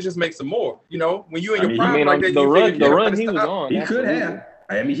spend it. He'll just make some more. When you in your prime like that, the run he was on, he could have.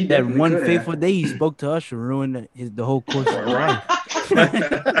 I mean, that one fateful day he spoke to Usher ruined the whole course of his life.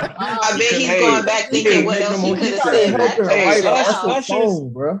 I bet he's going back thinking what else he could have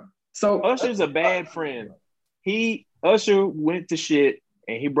said. So Usher's a bad friend. Usher went to shit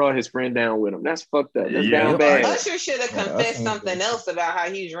and he brought his friend down with him. That's fucked up. That's down bad. Usher should have confessed something else about how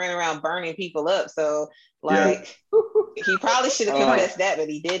he was running around burning people up. So he probably should have confessed that, but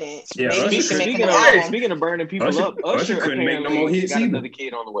he didn't. Yeah, maybe speaking of burning people up, Usher couldn't make no more hits. Got another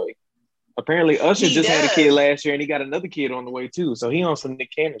kid on the way. Apparently, Usher had a kid last year, and he got another kid on the way too. So he on some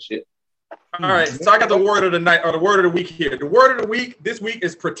Nick Cannon shit. All right, so I got the word of the night or the word of the week here. The word of the week this week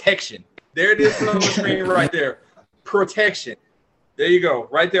is protection. There it is on the screen right there. Protection. There you go,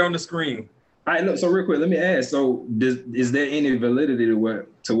 right there on the screen. All right, look. So real quick, let me ask. So, is there any validity to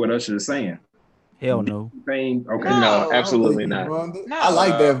what Usher is saying? Hell no. Okay. No, absolutely not. No. I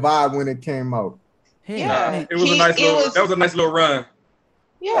like that vibe when it came out. Yeah, it was that was a nice little run.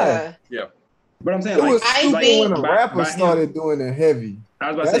 Yeah. But I'm saying, when a rapper started doing it heavy.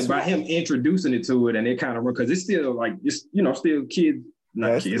 I was about to say, by him introducing it to it, and it kind of, because it's still like, it's, still kids,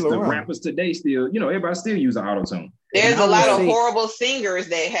 not kids, the rappers today still, everybody still using auto-tune. There's a lot of horrible singers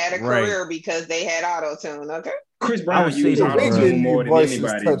that had a career because they had auto-tune, okay? Chris Brown used auto-tune more than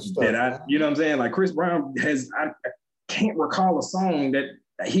anybody you know what I'm saying? Like, Chris Brown I can't recall a song that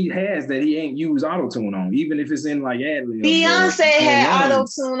he has that he ain't used auto-tune on, even if it's in like ad-lib. Beyonce had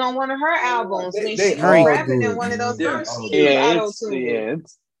auto-tune on one of her albums when she was rapping in one of those songs.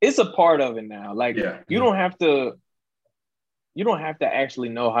 It's a part of it now. Like you don't have to actually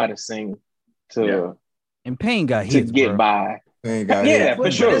know how to sing to and Payne got hits to get by.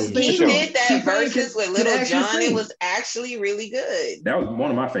 For sure. He did that versus with Little John. It was actually really good. That was one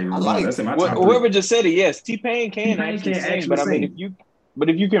of my favorites. That's in my top whoever just said it, yes, T-Pain can actually sing, but I mean,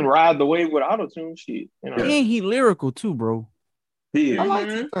 if you can ride the wave with auto-tune, shit, And he lyrical too, bro. He is. I like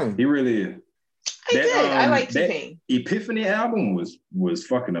T-Pain. He really is. I like T-Pain. Epiphany album was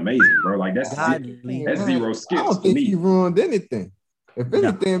fucking amazing, bro. Like that's zero skips. I don't think he ruined anything. If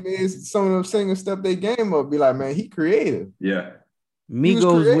anything, man, some of them singers step their game up, be like, man, he creative. Yeah.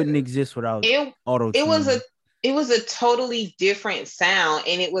 Migos wouldn't exist without auto-tune. It was a totally different sound,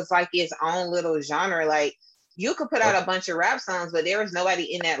 and it was like its own little genre. Like, you could put out a bunch of rap songs, but there was nobody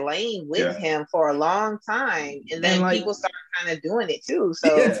in that lane with him for a long time. And then people started kind of doing it too.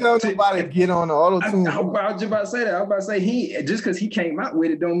 So you can't tell nobody to get on the auto-tune. I was just about to say that. I was about to say he just because he came out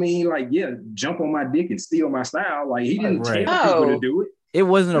with it don't mean jump on my dick and steal my style. Like he didn't tell people to do it. It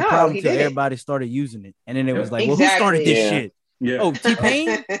wasn't a problem until everybody started using it. And then it was like, well, who started this shit? Yeah. Oh, T-Pain?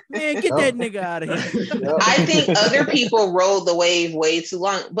 Man, get that nigga out of here. I think other people rode the wave way too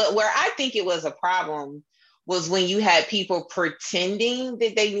long. But where I think it was a problem was when you had people pretending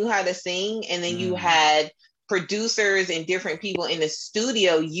that they knew how to sing, and then you had producers and different people in the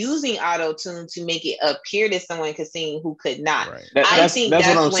studio using auto-tune to make it appear that someone could sing who could not. Right. I think that's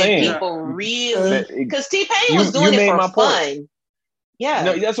when saying. People really, because T-Pain was doing it for fun. Yeah,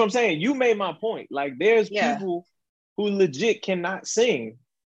 no, that's what I'm saying. You made my point. Like, there's people who legit cannot sing.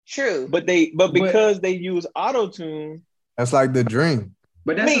 True, but because they use auto-tune, that's like the dream.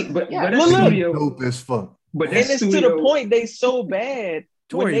 But that's studio dope as fuck. But it's to the point they so bad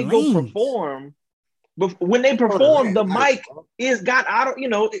when they go perform. But when they perform, the mic is got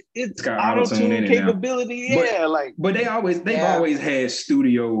it's got auto-tune capability. But they've always had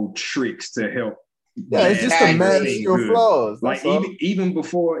studio tricks to help. Yeah, it's just to match your flaws. Like even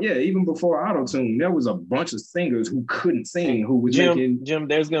before auto-tune, there was a bunch of singers who couldn't sing who was making. Jim,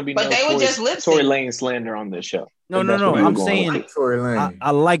 there's gonna be but they would just lip Tory Lane slander on this show. No. I'm saying Tory Lane.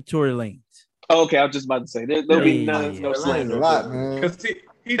 I like Tory Lane. Oh, okay, I was just about to say there'll be no slander. A lot, man. Because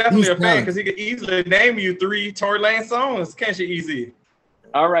he definitely a fan because he could easily name you 3 Tory Lane songs. Can't you? Easy.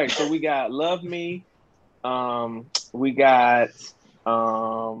 All right, so we got "Love Me," we got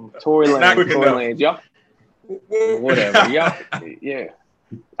Tory Lane, y'all. Whatever, y'all. Yeah.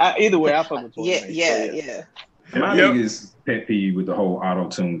 Either way, I fuck with Tory Lane. Yeah. My biggest pet peeve with the whole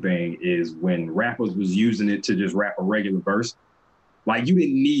auto-tune thing is when rappers was using it to just rap a regular verse. Like, you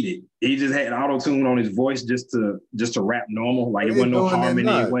didn't need it. He just had auto-tune on his voice just to rap normal. Like, it wasn't no harmony.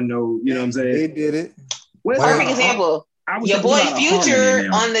 It wasn't no, you know what I'm saying? They did it. Perfect example. Your boy Future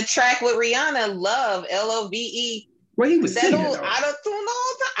on the track with Rihanna, Love, Love. Well, he was singing. Auto-tune all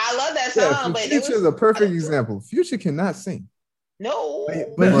the time. I love that song. But Future's a perfect example. Future cannot sing. No.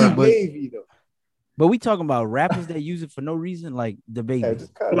 But he's wavy, though. But we talking about rappers that use it for no reason, like the baby.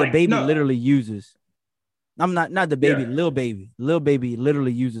 Like, baby no. literally uses. I'm not the baby. Lil Baby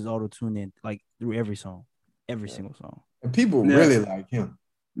literally uses auto tune in like through every song, every single song. And people really like him.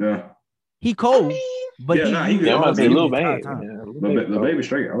 Yeah. He cold, but he I'm say Lil Baby. Lil Baby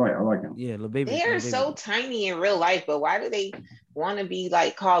straight. I like him. Yeah, Lil Baby. They are so tiny in real life, but why do they want to be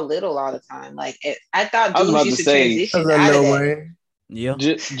like called little all the time? Like I thought dudes used to transition out of that. Yeah,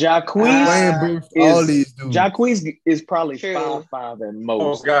 Jacquees all these dudes. Jacquees is probably 5'5" at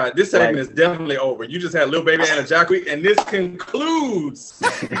most. Oh God, this segment is definitely over. You just had Lil Baby and a Jacquees, and this concludes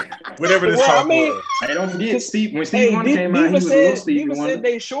whatever this talk was. Hey, don't forget Steve. When Steve Wonder came out, he was a little Stevie Wonder. People said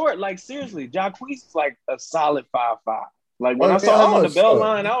they short. Like seriously, Jacquees is like a solid 5'5". Like when I saw him on the bell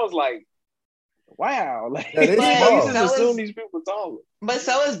line, I was like, wow. Like you just assume these people are taller. But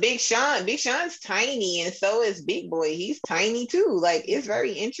so is Big Sean. Big Sean's tiny, and so is Big Boy. He's tiny too. Like it's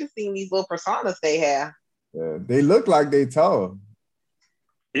very interesting these little personas they have. Yeah, they look like they tall.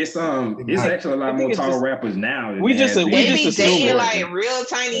 It's actually a lot more tall rappers now. They be dating like real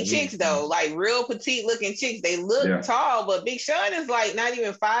tiny chicks though, like real petite looking chicks. They look tall, but Big Sean is like not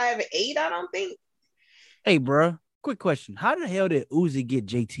even 5'8". I don't think. Hey, bro, quick question: how the hell did Uzi get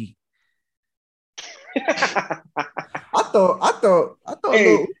JT? I thought.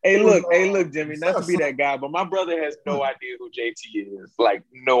 Hey, look, Jimmy. Not to be that guy, but my brother has no idea who JT is. Like,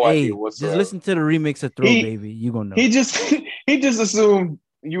 no idea whatsoever. Just listen to the remix of Throw Baby. You gonna know. He just assumed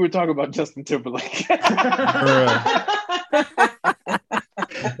you were talking about Justin Timberlake.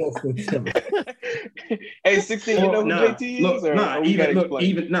 Hey, 16, you know who JT is?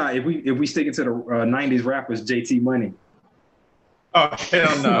 If we stick it to the 90s rappers, JT Money. Oh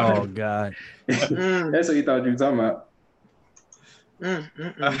hell no! Oh God, that's what you thought you were talking about.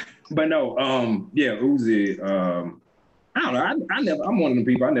 But no, Uzi. I don't know. I'm one of them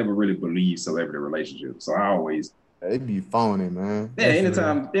people. I never really believe celebrity relationships, so I always they be phony, man. Yeah,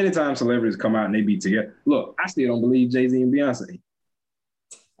 anytime celebrities come out and they be together. Look, I still don't believe Jay-Z and Beyonce.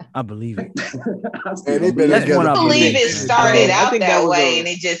 I believe it. I believe it started out that way, and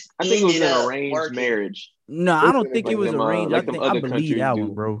it just I think it was an arranged marriage. No, I don't think it was arranged. I believe that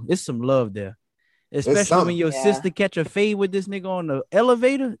one, bro. It's some love there. Especially when your sister catch a fade with this nigga on the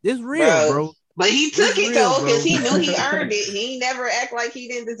elevator. It's real, bro. But he took it though, because he knew he earned it. He never act like he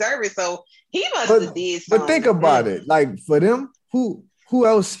didn't deserve it. So he must have did something. But think about it. Like for them, who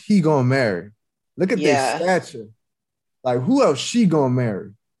else he gonna marry? Look at their stature. Like who else she gonna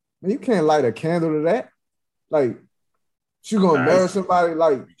marry? Man, you can't light a candle to that. Like she gonna marry somebody.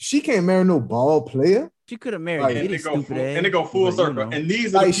 Like she can't marry no ball player. She could have married and they go full circle. And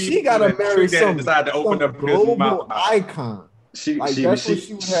these are like the she gotta marry some decide to open up global icon. She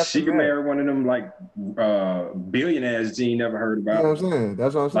could marry one of them like billionaires Gene never heard about. You know what I'm saying?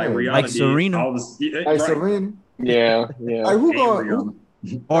 That's what I'm saying. Like Serena. Serena. Yeah. Like who gonna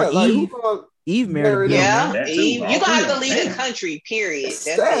Eve married. Yeah, Eve. You gonna have to leave the country. Period.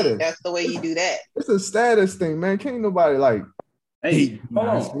 That's the way you do that. It's a status thing, man. Can't nobody like. Hey, hold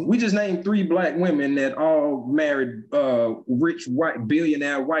on. We just named 3 black women that all married rich white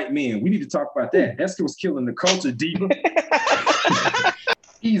billionaire white men. We need to talk about that. That's what's killing the culture deep.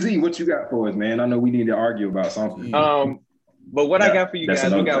 Easy, what you got for us, man? I know we need to argue about something. But what I got for you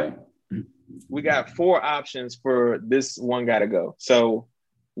guys, we got 4 options for this one gotta go. So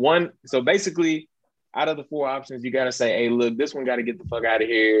basically, out of the 4 options, you gotta say, hey, look, this one gotta get the fuck out of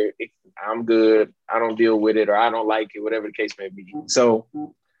here. I'm good. I don't deal with it, or I don't like it, whatever the case may be. So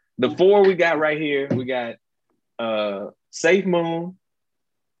the 4 we got right here, we got Safe Moon,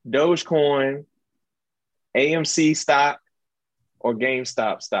 Dogecoin, AMC stock, or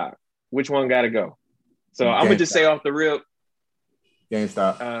GameStop stock. Which one gotta go? So I'm gonna just say off the rip,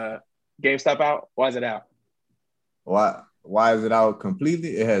 GameStop. GameStop out. Why is it out? Why is it out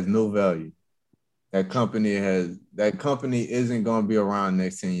completely? It has no value. That company isn't gonna be around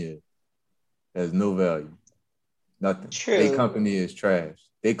next 10 years. It has no value. Nothing. Their company is trash.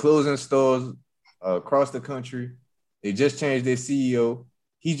 They closing stores across the country. They just changed their CEO.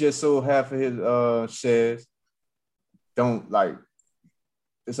 He just sold half of his shares.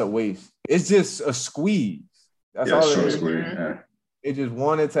 It's a waste. It's just a squeeze. That's all it is. Yeah. It just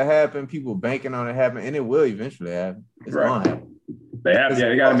wanted to happen. People banking on it happening, and it will eventually happen. It's gonna happen. They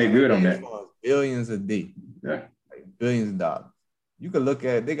got to make good on that. Billions a day. Yeah. Like billions of dollars. You could look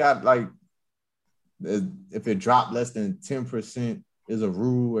at, they got like, if it dropped less than 10%, there's a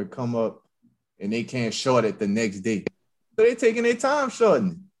rule where it come up and they can't short it the next day. So they taking their time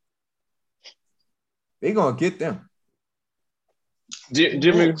shorting. They gonna get them.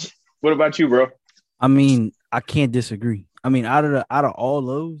 Jimmy, what about you, bro? I mean, I can't disagree. I mean, out of all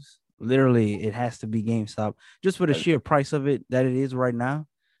those, Literally, it has to be GameStop just for the sheer price of it that it is right now.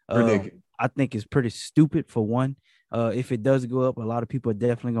 I think it's pretty stupid for one. If it does go up, a lot of people are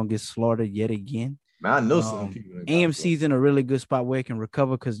definitely gonna get slaughtered yet again. Man, I know some people. AMC's in a really good spot where it can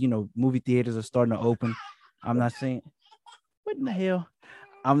recover because movie theaters are starting to open. I'm not saying what in the hell.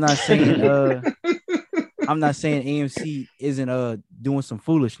 I'm not saying AMC isn't doing some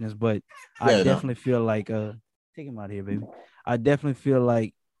foolishness, but I definitely feel like take him out of here, baby. I definitely feel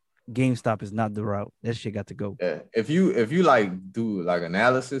like GameStop is not the route. That shit got to go. Yeah. If you like do like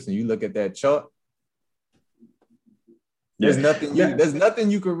analysis and you look at that chart, there's nothing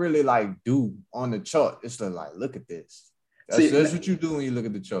you could really like do on the chart. It's like look at this. That's what you do when you look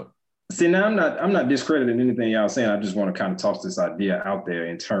at the chart. See, now I'm not discrediting anything y'all saying. I just want to kind of toss this idea out there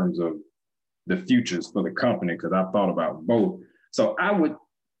in terms of the futures for the company, because I've thought about both. So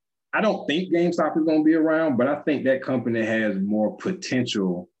I don't think GameStop is going to be around, but I think that company has more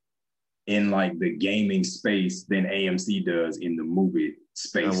potential in like the gaming space than AMC does in the movie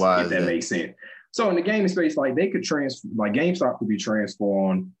space, if that makes sense. So in the gaming space, like they could GameStop could be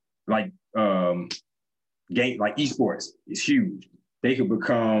transformed like esports is huge. They could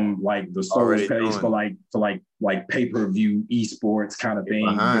become like the storage place for like pay-per-view esports kind of thing,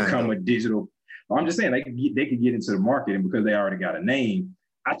 become a digital. I'm just saying they could get into the market, and because they already got a name,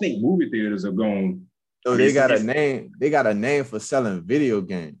 I think movie theaters are going. So they got a name. They got a name for selling video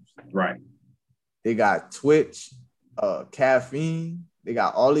games. Right. They got Twitch, Caffeine. They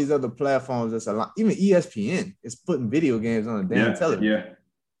got all these other platforms that's a lot. Even ESPN is putting video games on the damn television. Yeah.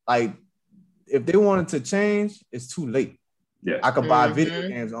 Like if they wanted to change, it's too late. Yeah. I could buy video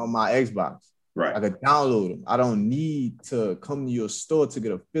games on my Xbox. Right. I could download them. I don't need to come to your store to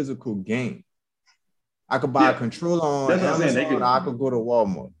get a physical game. I could buy a controller on Amazon. I could go to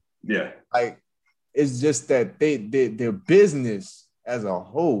Walmart. Yeah. Like it's just that their business as a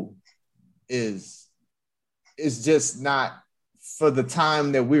whole is just not for the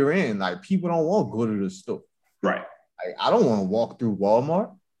time that we're in. Like people don't want to go to the store. Right. Like I don't want to walk through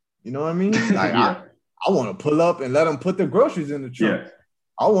Walmart. You know what I mean? Like I want to pull up and let them put the groceries in the trunk. Yeah.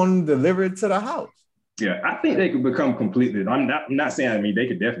 I want them to deliver it to the house. Yeah, I think they could become completely. I'm not saying. I mean, they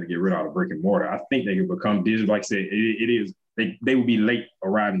could definitely get rid of all the brick and mortar. I think they could become digital. Like I said, it is. They would be late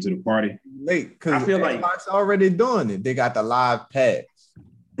arriving to the party. Late because I feel like Xbox already doing it. They got the live pads.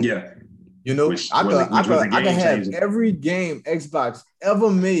 Yeah, you know, I could have every game Xbox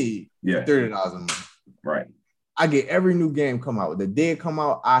ever made for $30 a month. Right. I get every new game come out. The day it come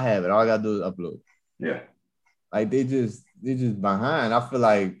out, I have it. All I gotta do is upload. Yeah. Like they just behind. I feel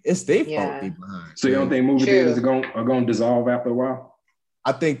like it's their fault they behind. So you don't think movie theaters are going to dissolve after a while?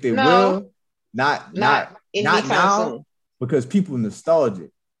 I think they will. Not now soon. Because people nostalgic.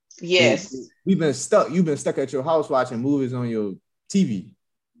 Yes. We've been stuck. You've been stuck at your house watching movies on your TV.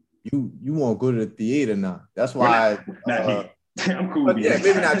 You won't go to the theater now. That's why I'm cool.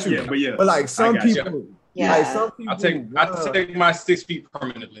 Maybe not you. But like some people. Yeah. Like some people I take my 6 feet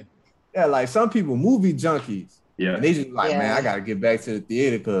permanently. Yeah, like some people movie junkies. Yeah. And they just like, man, I gotta get back to the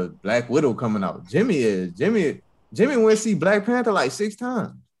theater because Black Widow coming out. Jimmy went to see Black Panther like 6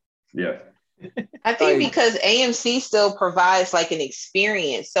 times. Yeah. I think because AMC still provides like an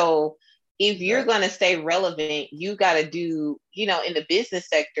experience. So if you're gonna stay relevant, you gotta do, in the business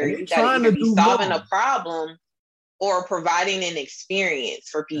sector, you gotta either be solving a problem or providing an experience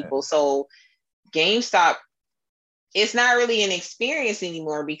for people. Yeah. So GameStop, it's not really an experience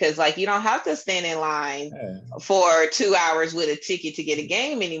anymore because like you don't have to stand in line for 2 hours with a ticket to get a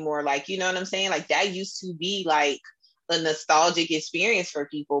game anymore. Like, you know what I'm saying? Like that used to be like a nostalgic experience for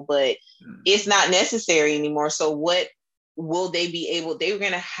people, but it's not necessary anymore. So what will they be able? They were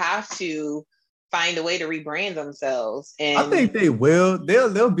going to have to find a way to rebrand themselves. And I think they will.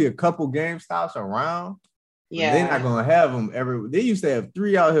 There'll be a couple GameStops around. Yeah. They're not going to have them every. They used to have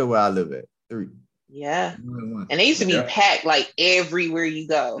 3 out here where I live at. 3. Yeah. And they used to be packed like everywhere you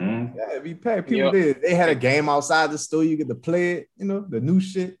go. Mm-hmm. Yeah, it'd be packed. People did. They had a game outside the store. You get to play it, the new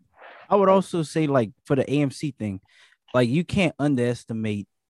shit. I would also say, like, for the AMC thing, like, you can't underestimate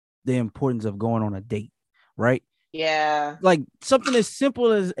the importance of going on a date, right? Yeah. Like, something as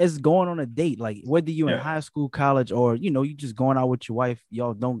simple as going on a date, like, whether you're in high school, college, or, you just going out with your wife,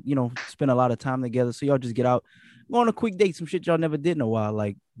 y'all don't, spend a lot of time together. So y'all just get out, go on a quick date, some shit y'all never did in a while.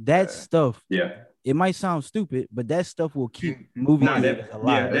 Like, that stuff. Yeah. It might sound stupid, but that stuff will keep moving alive.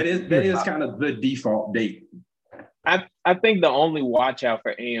 Yeah, that is kind of the default date. I think the only watch out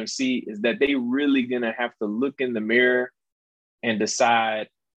for AMC is that they really gonna have to look in the mirror and decide,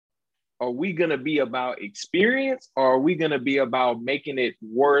 are we gonna be about experience or are we gonna be about making it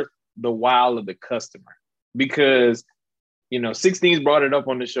worth the while of the customer? Because 16's brought it up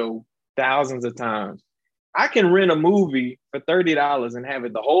on the show thousands of times. I can rent a movie for $30 and have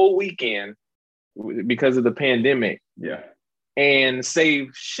it the whole weekend because of the pandemic. Yeah. And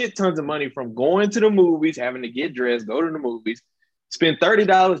save shit tons of money from going to the movies, having to get dressed, go to the movies, spend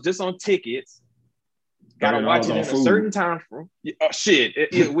 $30 just on tickets. Gotta watch it in a certain time frame.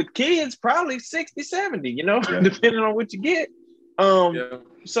 With kids, probably 60, 70, depending on what you get.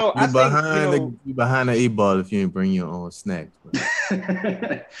 So I think you behind the 8-ball if you ain't bring your own snacks.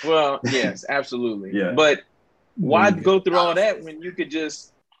 Well, yes, absolutely. Yeah. But why go through all that when you could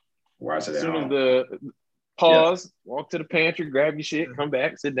just watch it as soon as the pause, walk to the pantry, grab your shit, come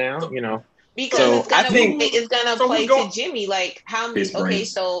back, sit down, Because it's gonna play to Jimmy. Like how many? Okay,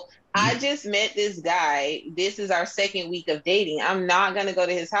 so I just met this guy. This is our second week of dating. I'm not gonna go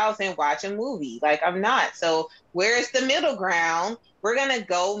to his house and watch a movie. Like I'm not. So where's the middle ground? We're gonna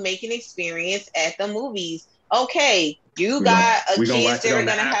go make an experience at the movies. Okay, you got a kids that are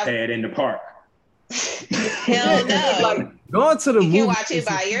gonna have in the park. Hell no! Like going to the movie. You can watch it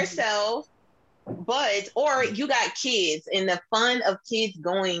by yourself. Or you got kids, and the fun of kids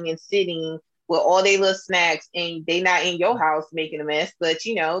going and sitting with all their little snacks, and they not in your house making a mess, but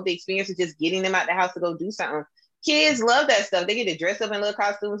the experience of just getting them out the house to go do something. Kids love that stuff. They get to dress up in little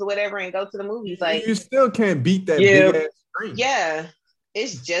costumes or whatever and go to the movies. Like you still can't beat that big ass screen. Yeah,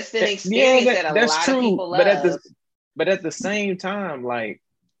 it's just an experience that a lot of people love. But at the same time, like,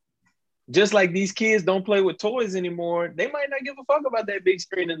 just like these kids don't play with toys anymore, they might not give a fuck about that big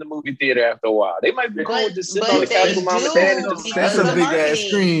screen in the movie theater after a while. They might be cool just sitting on the couch with mom and dad and just that's a big ass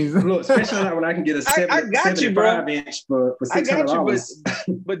screen. Look, especially when I can get a 75-inch for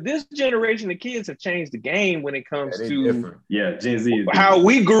 $600. But this generation of kids have changed the game when it comes to different. Gen Z. How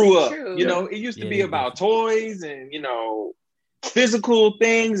we grew up. It used to be about toys and physical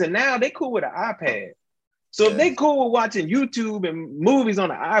things, and now they cool with an iPad. So if they cool with watching YouTube and movies on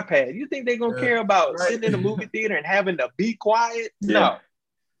the iPad, you think they're gonna care about sitting in a movie theater and having to be quiet? No.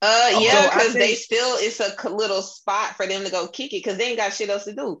 Because it's a little spot for them to go kick it because they ain't got shit else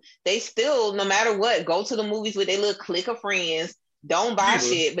to do. They still, no matter what, go to the movies with their little clique of friends, don't buy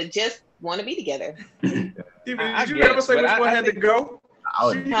shit, but just want to be together. Did you ever say which one had to go?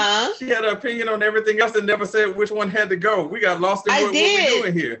 She had an opinion on everything else and never said which one had to go. We got lost in what we're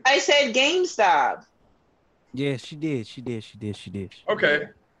doing here. I said GameStop. Yeah, she did. Okay.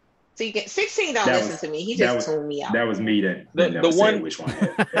 So 16 don't listen to me. He just tuned me out. That was me that the one which one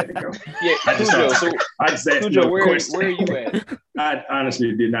had to go. Yeah, I just asked you a question. Where are you at? I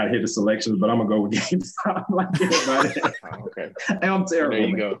honestly did not hit the selections, but I'm gonna go with GameStop like everybody. Okay. I'm terrible. There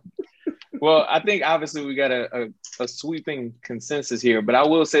you go. Well, I think obviously we got a sweeping consensus here, but I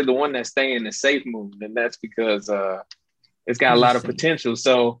will say the one that's staying is Safe Moon, and that's because it's got a lot of potential.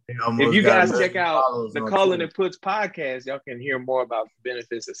 So if you guys check out the Calling It Puts podcast, y'all can hear more about the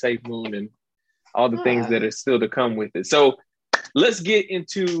benefits of Safe Moon and all the things that are still to come with it. So let's get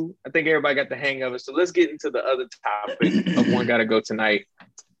into, I think everybody got the hang of it. So let's get into the other topic of One Gotta Go Tonight.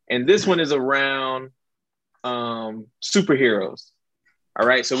 And this one is around superheroes. All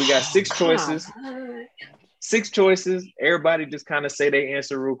right. So we got 6 choices. 6 choices. Everybody just kind of say their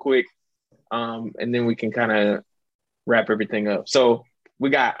answer real quick. And then we can kind of wrap everything up. So we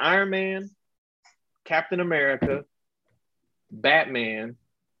got Iron Man, Captain America, Batman,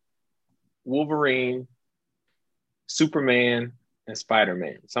 Wolverine, Superman, and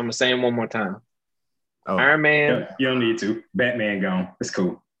Spider-Man. So I'm gonna say them one more time. Iron Man. You don't need to. Batman gone. It's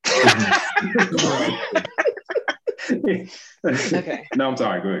cool. Okay. No, I'm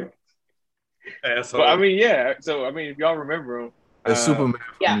sorry. Go ahead. Asshole. But I mean, yeah. So I mean, if y'all remember him, it's Superman.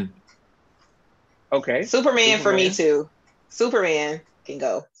 Yeah. Okay. Superman for me too. Superman can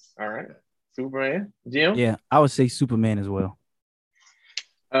go. All right. Superman. Jim? Yeah, I would say Superman as well.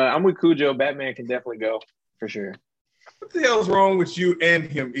 I'm with Cujo. Batman can definitely go for sure. What the hell's wrong with you and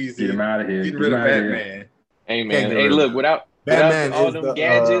him, Easy? Get him out of here. Get rid of Batman. Hey, man. Hey, look, without all them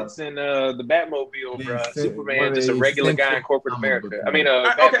gadgets and the Batmobile, bro, Superman just a regular guy in corporate America. I mean,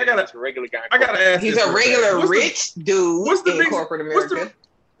 Batman just a regular guy. I gotta ask. He's a regular rich dude in corporate America.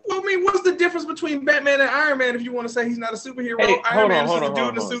 What's the difference between Batman and Iron Man if you want to say he's not a superhero? Hey, Iron Man is a dude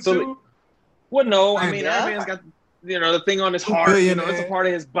in a suit too. Well, no, I mean, Iron Man's got the thing on his heart. It's a part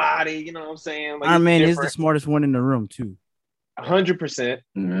of his body. You know what I'm saying? Like, Iron Man is the smartest one in the room too. 100%.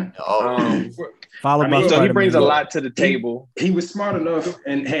 Followed by so he brings a lot to the table. He was smart enough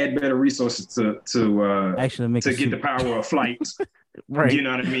and had better resources to actually get the power of flight. Right. You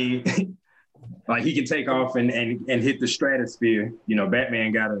know what I mean? Like he can take off and hit the stratosphere. You know,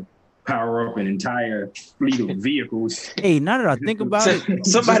 Batman gotta power up an entire fleet of vehicles. Hey, now that I think about it,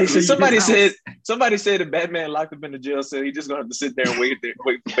 somebody said if Batman locked up in the jail cell, he's just gonna have to sit there and wait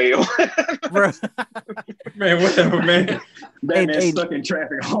for bail. Man, whatever, man. Batman's stuck in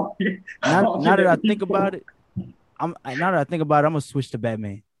traffic. Now that I think about it, I'm gonna switch to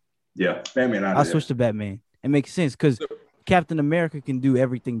Batman. Yeah, Batman. I'll switch to Batman. It makes sense because Captain America can do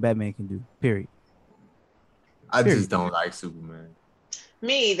everything Batman can do. Period. I just don't like Superman.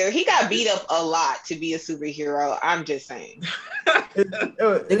 Me either. He got beat up a lot to be a superhero. I'm just saying. They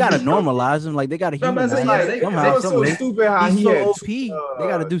gotta normalize him. Like they gotta humanize him somehow. They so stupid how he's he so had OP. They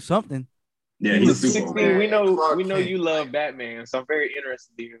gotta do something. Yeah, he's 16. We know you love Batman, so I'm very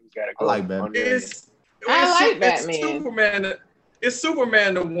interested in who's got to go. I like Batman. I like Batman. It's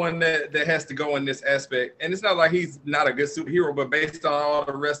Superman the one that has to go in this aspect. And it's not like he's not a good superhero, but based on all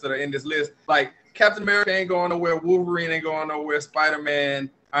the rest that are in this list, like Captain America ain't going nowhere, Wolverine ain't going nowhere,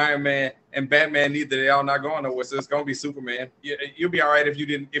 Spider-Man, Iron Man, and Batman neither. They all not going nowhere. So it's gonna be Superman. You'll be all right if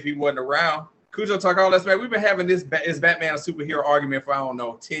he wasn't around. Cujo talk all that smack. We've been having this is Batman a superhero argument for I don't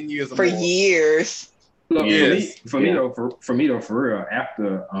know 10 years or more. Years. Look, for me though, for real,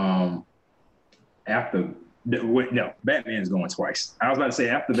 after no, Batman's going twice. I was about to say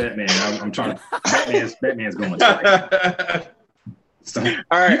after Batman, I'm trying to. Batman's going twice. So,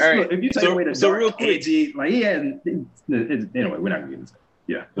 all right. If you take away the dark, real quick, edgy, like he had. Anyway, we're not gonna get into it.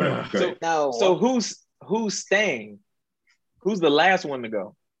 Yeah. So who's staying? Who's the last one to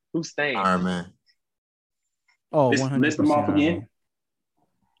go? Who's staying? Iron Man. Oh, list them off again.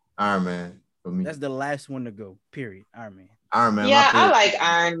 Iron Man for me. That's the last one to go. Period. Iron Man. Iron Man. Yeah, I like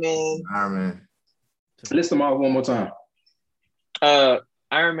Iron Man. Iron Man. List them off one more time.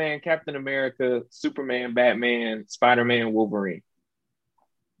 Iron Man, Captain America, Superman, Batman, Spider-Man, Wolverine.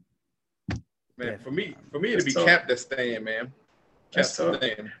 Man, for me, it'd be Cap that's staying, man. Cap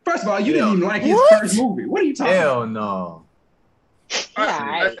staying. First of all, you didn't even like his first movie. What are you talking about? Hell no.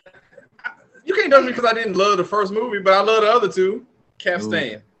 You can't judge me because I didn't love the first movie, but I love the other two. Cap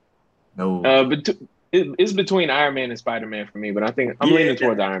staying. No. But it's between Iron Man and Spider-Man for me, but I think I'm leaning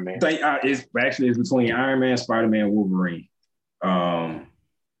towards Iron Man. It's between Iron Man, Spider-Man, and Wolverine.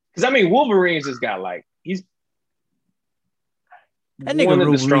 Because I mean, Wolverine's just got like he's that nigga one of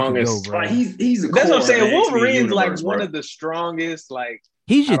the strongest. Go, he's that's what I'm saying. Wolverine's like one of the strongest. Like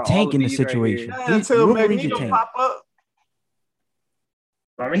he's your tank in the situation. Right until Magneto pop up.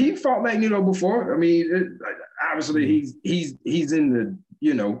 I mean, he fought Magneto before. I mean, obviously he's in the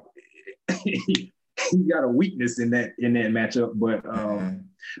he got a weakness in that matchup, but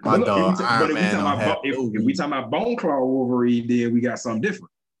if we talking about Bone Claw Wolverine, then we got something different.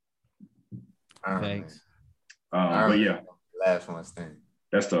 Thanks. But yeah, last one thing.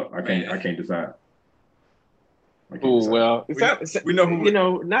 That's tough. I can't decide. Oh well, we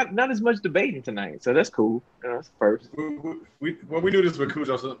know not as much debating tonight, so that's cool. That's first. We knew this with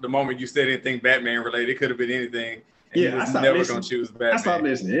Cujo. So the moment you said anything Batman related, it could have been anything. Yeah, I never gonna choose Batman. I stopped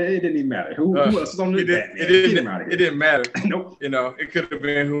listening. It didn't even matter. Who else was on this Batman? It didn't matter. Nope. It could have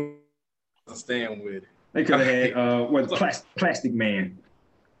been who was staying with. They could have had Plastic Man.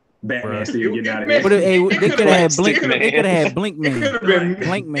 Batman still getting out of here. They could have had Blink Man. They could have had Blink Man. It could have been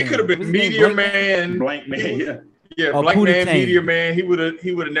Blank Man. It could have been Meteor Man. Blank Man. Yeah, Blank Man, Meteor Man. He would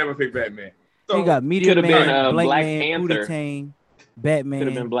have never picked Batman. So, he got Meteor Man, been, Blank Black Man, Panther. Pootie Batman. Could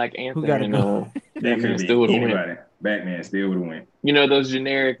have been Black Panther. Who got to go? Batman still would have won. Batman still would have won. You know those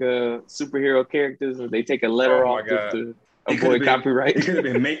generic superhero characters? They take a letter off just to avoid copyright. It could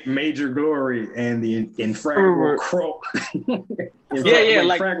have been Major Glory and the Infragable Crow. Yeah.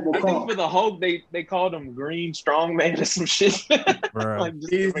 Like I think for the Hulk, they called him Green Strongman or some shit. Like,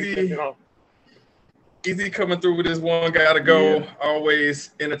 easy coming through with this one guy to go. Yeah.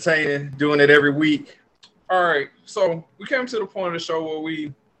 Always entertaining, doing it every week. All right, so we came to the point of the show where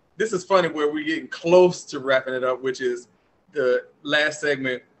this is funny, where we're getting close to wrapping it up, which is the last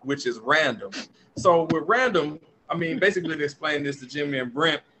segment, which is random. So with random, I mean, basically to explain this to Jimmy and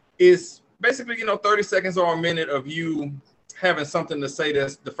Brent, is basically, 30 seconds or a minute of you having something to say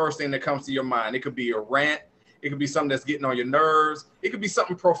that's the first thing that comes to your mind. It could be a rant. It could be something that's getting on your nerves. It could be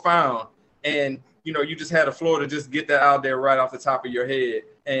something profound. And, you just had the floor to just get that out there right off the top of your head.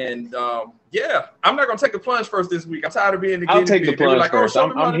 And, I'm not going to take the plunge first this week. I'm tired of being the I'll take the plunge first.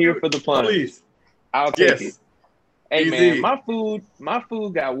 I'm here for the plunge. Please. I'll take it. Hey, man, my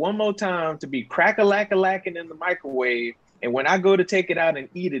food got one more time to be crack-a-lack-a-lacking in the microwave. And when I go to take it out and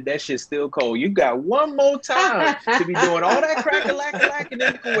eat it, that shit's still cold. You got one more time to be doing all that crack-a-lack-a-lacking in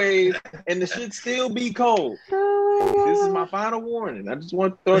the microwave, and the shit still be cold. This is my final warning. I just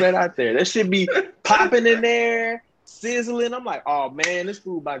want to throw that out there. That should be popping in there. sizzling. I'm like, oh man, this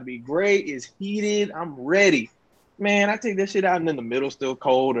food about to be great. It's heated. I'm ready. Man, I take that shit out and in the middle still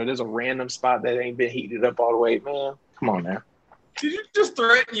cold, or there's a random spot that ain't been heated up all the way. Man, come on now. Did you just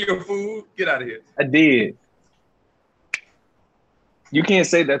threaten your food? Get out of here. I did. You can't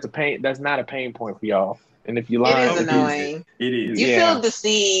say that's a pain. That's not a pain point for y'all. And if you lie, it is annoying. It is. You feel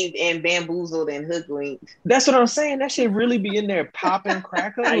deceived and bamboozled and hoodwinked. That's what I'm saying. That shit really be in there popping,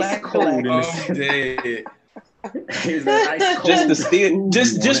 crackle, ice cold. Dead. Just to steal,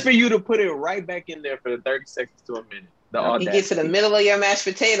 just for you to put it right back in there for the 30 seconds to a minute. You get to the middle of your mashed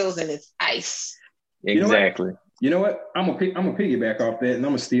potatoes and it's ice. Exactly. You know what? I'm gonna piggyback off that, and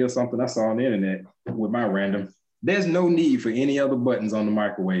I'm gonna steal something I saw on the internet with my random. There's no need for any other buttons on the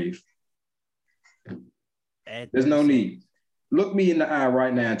microwave. There's no need. Look me in the eye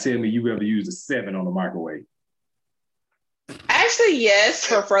right now and tell me you ever used a 7 on the microwave. Actually, yes,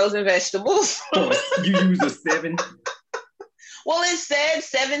 for frozen vegetables. So you used a 7? Well, it said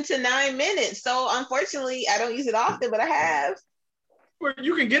 7 to 9 minutes. So unfortunately, I don't use it often, but I have. Well,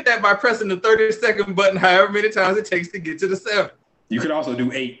 you can get that by pressing the 30-second button however many times it takes to get to the 7. You could also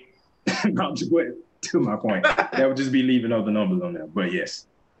do 8. To my point. That would just be leaving other numbers on there. But yes.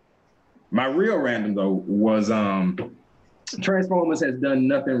 My real random, though, was Transformers has done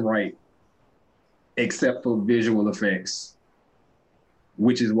nothing right except for visual effects,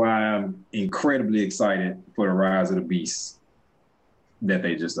 which is why I'm incredibly excited for the Rise of the Beast that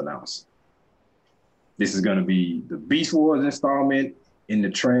they just announced. This is going to be the Beast Wars installment in the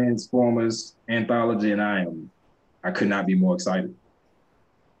Transformers anthology, and I could not be more excited.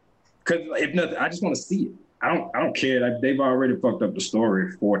 Because if nothing, I just want to see it. I don't care. They've already fucked up the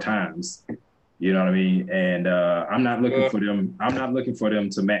story 4 times. You know what I mean? And I'm not looking for them. I'm not looking for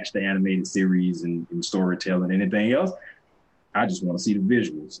them to match the animated series and storytelling and anything else. I just want to see the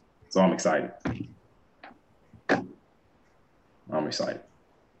visuals. So I'm excited.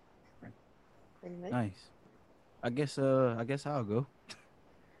 Nice. I guess I'll go.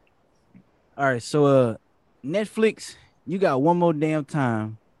 All right, so Netflix, you got one more damn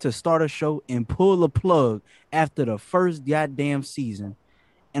time to start a show and pull a plug after the first goddamn season,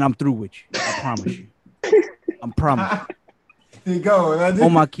 and I'm through with you. I promise you. I'm promise. There you go.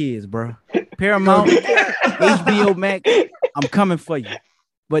 On my kids, bro. Paramount, HBO Max, I'm coming for you.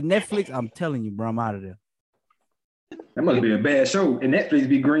 But Netflix, I'm telling you, bro, I'm out of there. That must be a bad show. And Netflix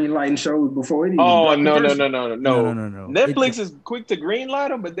be green lighting shows before it even. Oh, no. Netflix is quick to green light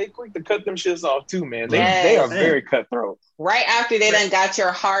them, but they quick to cut them shits off too, man. They are very cutthroat. Right after they done got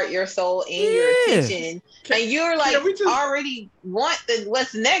your heart, your soul, and your attention, and you're like already want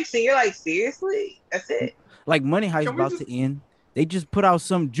what's next, and you're like, seriously, that's it. Like Money Heist about to end. They just put out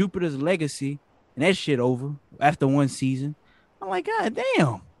some Jupiter's Legacy, and that shit over after one season. I'm like, God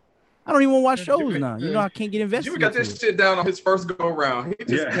damn. I don't even want to watch shows now. You know, I can't get invested. Jimmy got this shit down on his first go round. He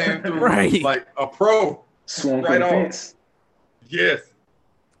just came through like a pro. Swung right on. Fence. Yes.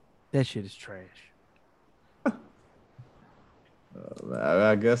 That shit is trash.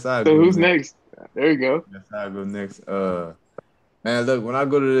 I guess I. So who's next? There you go. Guess I'll go next. Man, look, when I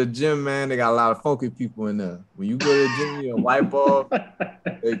go to the gym, man, they got a lot of funky people in there. When you go to the gym, you wipe off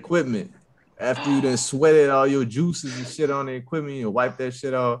the equipment. After you done sweated all your juices and shit on the equipment, you wipe that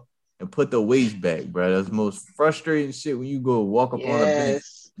shit off and put the weights back, bro. That's the most frustrating shit when you go walk up on a bench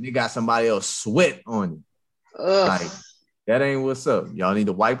and you got somebody else sweat on you. Like, that ain't what's up. Y'all need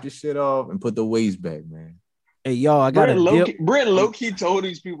to wipe this shit off and put the weights back, man. Hey, y'all, I got Brent low-key told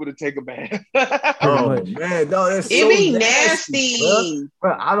these people to take a bath. Oh, man. No, that's it so be nasty.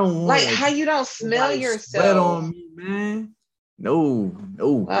 Bro, I don't want like how you don't smell yourself. Sweat on me, man. No.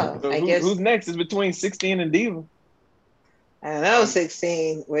 Wow, So I guess who's next is between 16 and Diva. I don't know,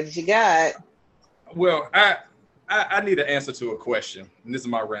 16. What did you got? Well, I need an answer to a question, and this is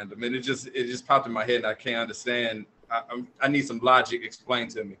my random, and it just popped in my head, and I can't understand. I need some logic explained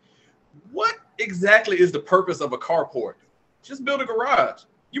to me. What exactly is the purpose of a carport? Just build a garage.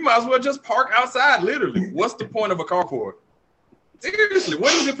 You might as well just park outside, literally. What's the point of a carport? Seriously,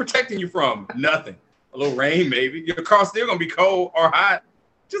 what is it protecting you from? Nothing. A little rain, maybe. Your car's still gonna be cold or hot.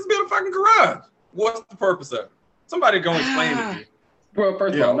 Just build a fucking garage. What's the purpose of it? Somebody gonna explain it to me. Well,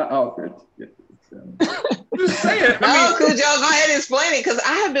 first of all, not all. I'm just saying. Could y'all go ahead and explain it? Because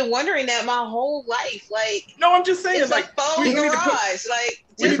I have been wondering that my whole life. Like, no, I'm just saying, it's like, a faux garage.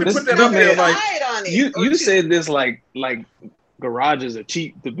 We need to put that up there. Like, you said this like garages are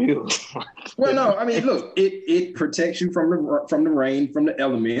cheap to build. Well, no, I mean, look, it protects you from the rain, from the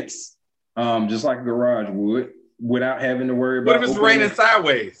elements, just like a garage would, without having to worry about. What if it's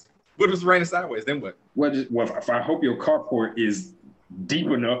raining sideways? Then what? Well, if I hope your carport is deep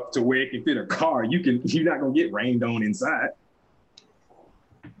enough to where it can fit a car, you're not gonna get rained on inside.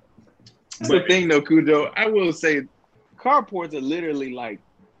 That's the thing though, Cujo. I will say carports are literally like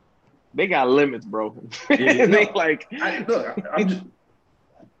they got limits, bro. Yeah, they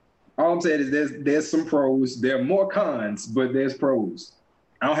all I'm saying is there's some pros. There are more cons, but there's pros.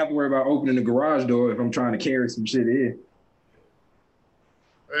 I don't have to worry about opening the garage door if I'm trying to carry some shit in.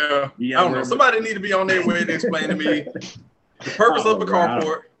 Yeah, I don't know. Somebody need to be on their way to explain to me the purpose of a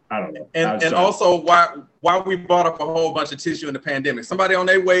carport. I don't know. And also why we bought up a whole bunch of tissue in the pandemic. Somebody on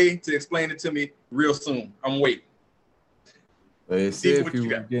their way to explain it to me real soon. I'm waiting. They said if you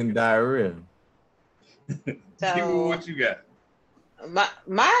were getting diarrhea. So, what you got?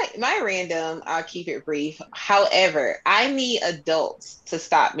 My random, I'll keep it brief. However, I need adults to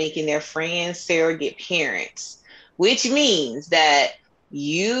stop making their friends surrogate parents, which means that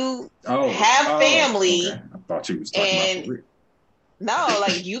you have family. Okay. I thought you was talking about no,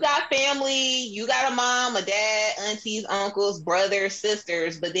 like you got family, you got a mom, a dad, aunties, uncles, brothers,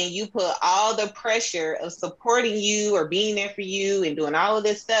 sisters, but then you put all the pressure of supporting you or being there for you and doing all of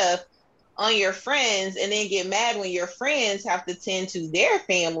this stuff on your friends, and then get mad when your friends have to tend to their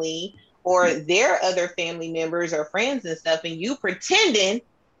family or their other family members or friends and stuff, and you pretending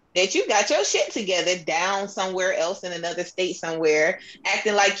that you got your shit together down somewhere else in another state somewhere,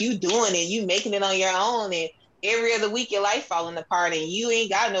 acting like you doing it, you making it on your own, and every other week your life falling apart and you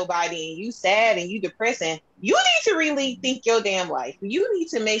ain't got nobody and you sad and you depressing. You need to really think your damn life. You need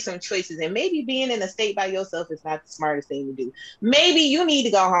to make some choices, and maybe being in a state by yourself is not the smartest thing to do. Maybe you need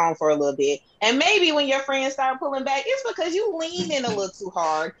to go home for a little bit, and maybe when your friends start pulling back, it's because you lean in a little too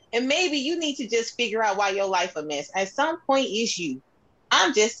hard, and maybe you need to just figure out why your life a mess. At some point, it's you.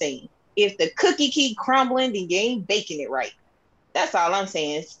 I'm just saying, if the cookie keep crumbling, then you ain't baking it right. That's all I'm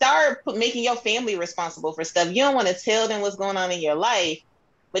saying. Start making your family responsible for stuff. You don't want to tell them what's going on in your life,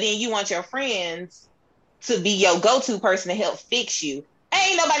 but then you want your friends to be your go-to person to help fix you.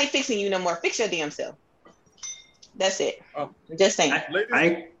 Ain't nobody fixing you no more. Fix your damn self. That's it. Just saying.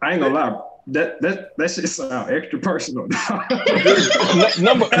 I ain't gonna lie. That shit sound extra personal.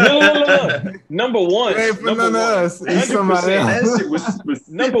 Number one. It's somebody else.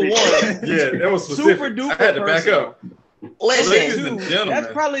 Number one. Yeah, that was specific. Super duper. I had to back up. Listen,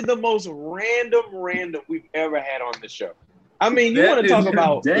 that's probably the most random we've ever had on the show. I mean, you want to talk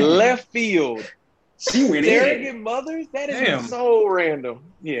about left field. She went surrogate mothers? That is so random.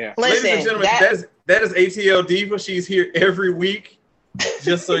 Yeah. Listen, ladies and gentlemen, that is ATL Diva. She's here every week,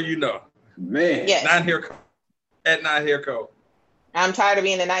 just so you know. Man. Yes. At Nine Hair Co. I'm tired of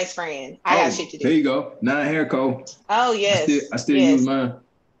being a nice friend. I got shit to do. There you go. Nine Hair Co. Oh, yes. I still use mine.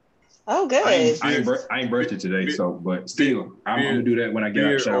 Oh, good. I ain't brushed it today, but still, I'm going to do that when I get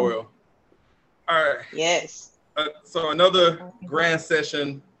out of the shower. Oil. All right. Yes. So another grand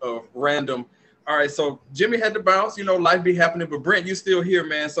session of random. All right, so Jimmy had to bounce. You know, life be happening, but Brent, you still here,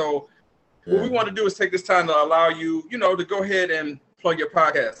 man. So what we want to do is take this time to allow you, to go ahead and plug your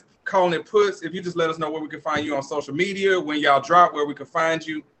podcast. Calling It Puts. If you just let us know where we can find you on social media, when y'all drop, where we can find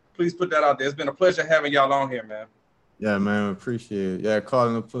you, please put that out there. It's been a pleasure having y'all on here, man. Yeah, man, appreciate it. Yeah,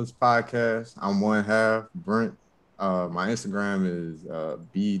 Calling It Puts podcast. I'm one half, Brent. My Instagram is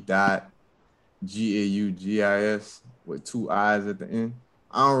b.gaugis with 2 I's at the end.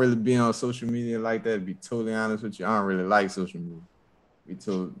 I don't really be on social media like that, to be totally honest with you. I don't really like social media.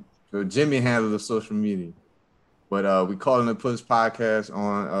 So Jimmy handles the social media. But we Calling It Puts podcast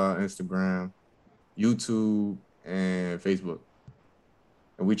on Instagram, YouTube, and Facebook.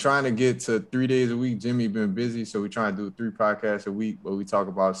 And we're trying to get to 3 days a week. Jimmy been busy, so we're trying to do 3 podcasts a week where we talk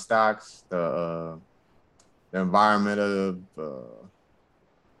about stocks, the environment of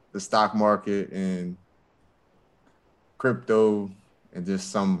the stock market and crypto, and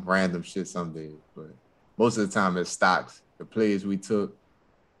just some random shit some days. But most of the time it's stocks, the plays we took,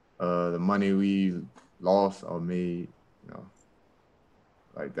 the money we lost or made,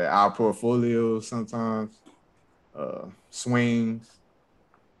 like that. Our portfolio sometimes, swings.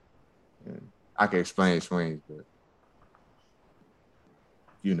 And I can explain swings, but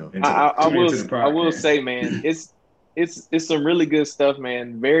I will say, man, it's some really good stuff,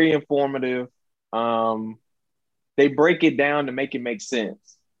 man. Very informative. They break it down to make it make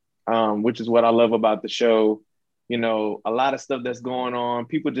sense, which is what I love about the show. A lot of stuff that's going on,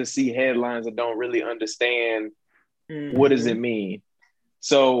 people just see headlines and don't really understand what does it mean.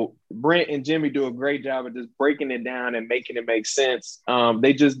 So Brent and Jimmy do a great job of just breaking it down and making it make sense.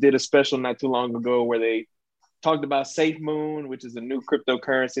 They just did a special not too long ago where they talked about SafeMoon, which is a new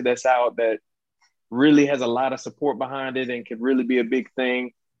cryptocurrency that's out that really has a lot of support behind it and could really be a big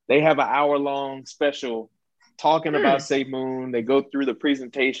thing. They have an hour-long special talking about Safe Moon. They go through the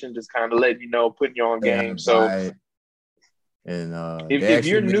presentation, just kind of letting you know, putting you on game. So, and if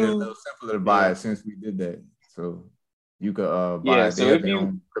you're new, a little simpler to buy it since we did that. So you could buy it. So if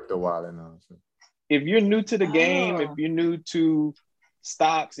you crypto wallet now. So. If you're new to the game, if you're new to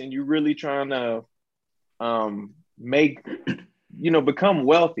stocks, and you're really trying to become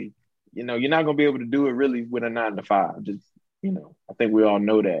wealthy, you're not gonna be able to do it really with a 9-to-5. Just I think we all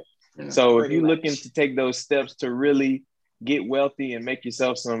know that. So if you're looking to take those steps to really get wealthy and make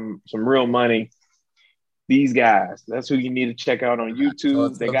yourself some real money, these guys, that's who you need to check out on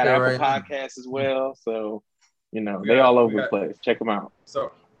YouTube. They got Apple Podcasts as well. So, they all over the place. Check them out.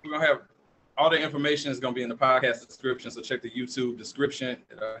 So we're going to have all the information is going to be in the podcast description. So check the YouTube description.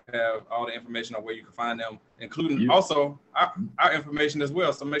 It'll have all the information on where you can find them, including also our information as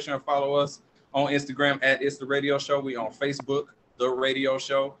well. So make sure and follow us on Instagram at It's The Radio Show. We on Facebook, The Radio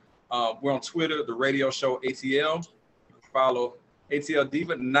Show. We're on Twitter, The Radio Show ATL. You can follow ATL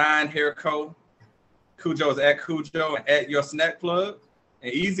Diva 9 Hair Co. Cujo is at Cujo and at Your Snack Plug.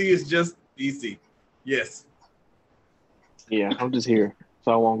 And Easy is just Easy. Yes. Yeah, I'm just here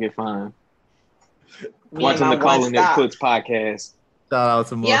so I won't get fined. Watching the Calling It Puts podcast. Shout out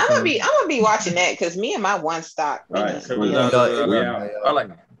to I'm gonna be watching that because me and my one stock. All right,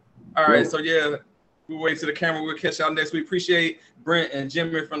 all right, so we'll wait to the camera. We'll catch y'all next week. Appreciate Brent and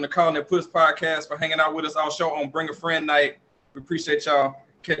Jimmy from the Calling It Puts podcast for hanging out with us all show on Bring a Friend Night. We appreciate y'all.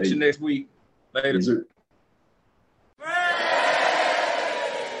 Catch you next week. Later.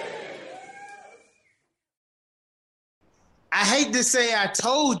 I hate to say I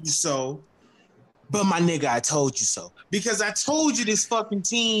told you so, but my nigga, I told you so. Because I told you this fucking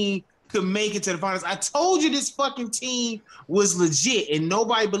team could make it to the finals. I told you this fucking team was legit and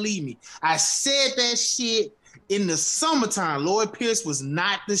nobody believed me. I said that shit in the summertime. Lloyd Pierce was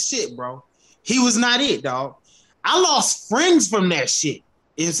not the shit, bro. He was not it, dog. I lost friends from that shit.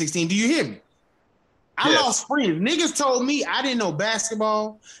 M16, do you hear me? I lost friends. Niggas told me I didn't know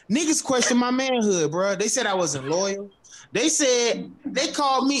basketball. Niggas questioned my manhood, bro. They said I wasn't loyal. They said they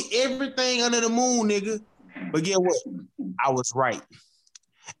called me everything under the moon, nigga. But get what? I was right.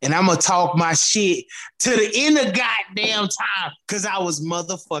 And I'm going to talk my shit to the end of goddamn time because I was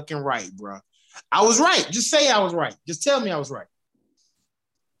motherfucking right, bro. I was right. Just say I was right. Just tell me I was right.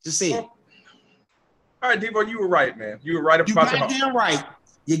 Just say it. All right, Devo, you were right, man. You were right about your goddamn right.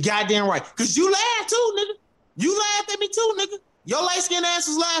 You goddamn right. Because you laughed too, nigga. You laughed at me too, nigga. Your light-skinned ass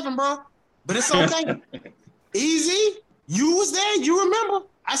was laughing, bro. But it's okay. Easy. You was there. You remember.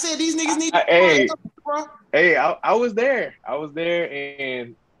 I said these niggas need to bro. Hey, I was there. I was there,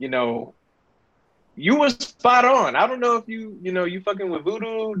 and you were spot on. I don't know if you fucking with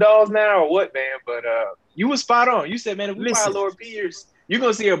voodoo dolls now or what, man, but you were spot on. You said, man, if we fire Lord Pierce, you're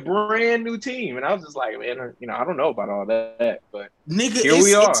gonna see a brand new team. And I was just like, man, I don't know about all that, but nigga, here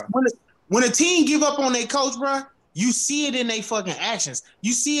we are. When a team give up on their coach, bro, you see it in their fucking actions.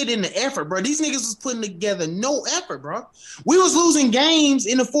 You see it in the effort, bro. These niggas was putting together no effort, bro. We was losing games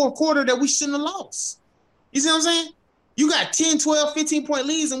in the fourth quarter that we shouldn't have lost. You see what I'm saying? You got 10, 12, 15-point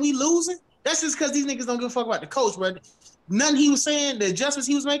leads and we losing? That's just because these niggas don't give a fuck about the coach, bro. Nothing he was saying, the adjustments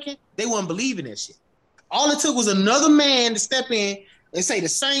he was making, they wasn't believing that shit. All it took was another man to step in and say the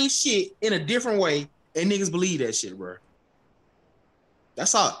same shit in a different way, and niggas believe that shit, bro.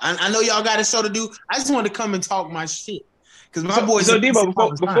 That's all. I know y'all got a show to do. I just wanted to come and talk my shit. Because my boys. So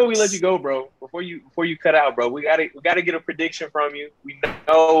Debo, before we let you go, bro, before you cut out, bro, we gotta get a prediction from you. We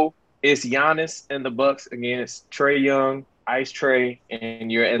know it's Giannis and the Bucks against Trae Young, Ice Trae,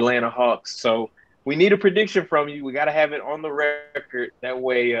 and your Atlanta Hawks. So we need a prediction from you. We gotta have it on the record. That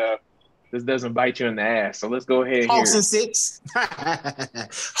way, this doesn't bite you in the ass. So let's go ahead. Hawks and 6.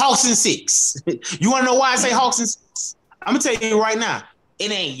 Hawks and 6. You want to know why I say Hawks and 6? I'm gonna tell you right now. It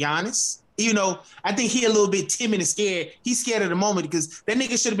ain't Giannis. I think he a little bit timid and scared. He's scared of the moment because that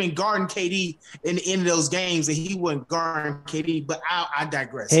nigga should have been guarding KD in the end of those games, and he wasn't guarding KD. But I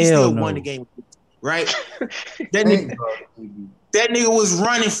digress. He still won the game, right? That nigga was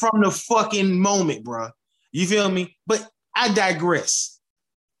running from the fucking moment, bro. You feel me? But I digress.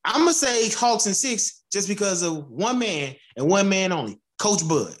 I'm gonna say Hawks and 6 just because of one man and one man only, Coach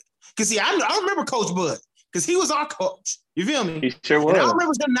Bud. Because see, I remember Coach Bud because he was our coach. You feel me? He sure was. And I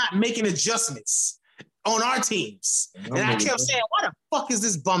remember him not making adjustments on our teams. And I kept saying, why the fuck is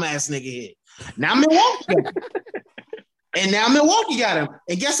this bum ass nigga here? Now Milwaukee got him. And now Milwaukee got him.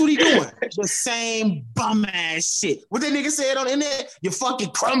 And guess what he doing? The same bum ass shit. What that nigga said on the internet? You fucking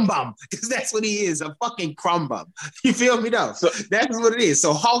crumb bum. Because that's what he is, a fucking crumb bum. You feel me though? So that's what it is.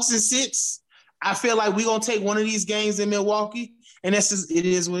 So Hawks and 6, I feel like we're gonna take one of these games in Milwaukee. And that's just, it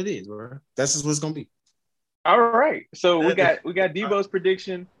is what it is, bro. That's just what it's gonna be. All right. So we got Debo's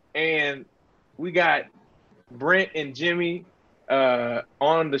prediction, and we got Brent and Jimmy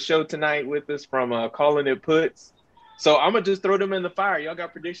on the show tonight with us from Calling It Puts. So I'm gonna just throw them in the fire. Y'all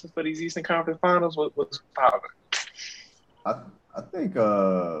got predictions for these Eastern Conference Finals? What's popping? I think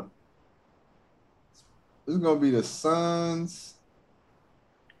this is gonna be the Suns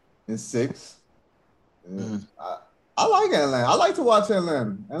in 6. I like Atlanta. I like to watch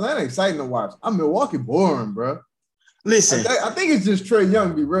Atlanta. Atlanta exciting to watch. I'm Milwaukee boring, bro. Listen, I think it's just Trae Young.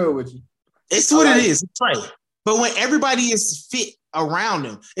 To be real with you, it's what it is. It's Trae. But when everybody is fit around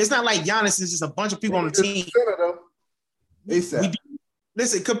him, it's not like Giannis is just a bunch of people on the team.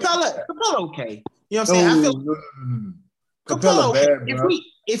 Listen, Capella, okay. You know what I'm saying? I feel Capella okay. Bad,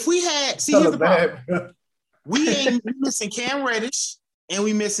 if we had here's the problem. We ain't missing Cam Reddish and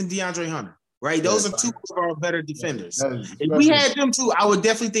we missing DeAndre Hunter. Right, those are two of our better defenders. If we had them two, I would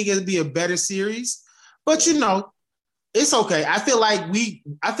definitely think it'd be a better series. But it's okay. I feel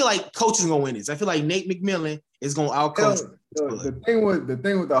like coaching gonna win this. I feel like Nate McMillan is gonna outcoach. The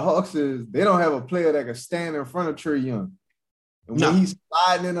thing with the Hawks is they don't have a player that can stand in front of Trae Young. And when he's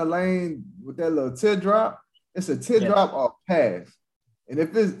sliding in the lane with that little teardrop, it's a teardrop or pass. And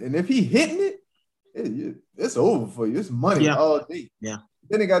if he hitting it, it's over for you. It's money all day. Yeah.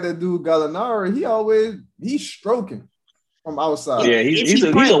 Then they got that dude Gallinari. He's stroking from outside. Yeah, he's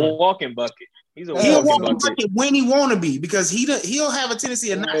a walking bucket. He'll walking bucket when he want to be because he'll have a tendency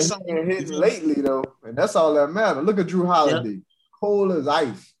to not hitting lately though, and that's all that matters. Look at Drew Holiday, cold as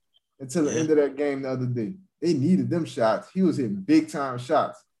ice until the end of that game the other day. They needed them shots. He was hitting big time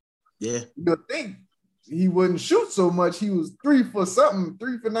shots. Yeah, you'd think he wouldn't shoot so much. He was 3 for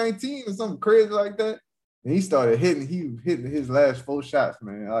 19 or something crazy like that. And he started hitting. He was hitting his last 4 shots,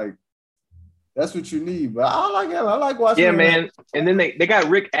 man. Like that's what you need. But I like him. I like watching. Yeah, man. And then they got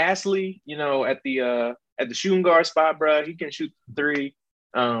Rick Astley, at the shooting guard spot, bro. He can shoot 3.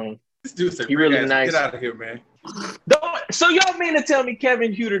 This dude said, he really nice. Get out of here, man. So y'all mean to tell me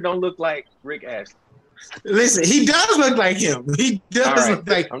Kevin Huerter don't look like Rick Astley? Listen, he does look like him. He does look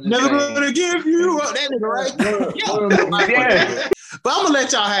like never gonna give you up. That nigga right there. But I'm gonna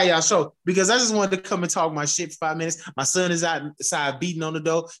let y'all have y'all show because I just wanted to come and talk my shit for 5 minutes. My son is outside beating on the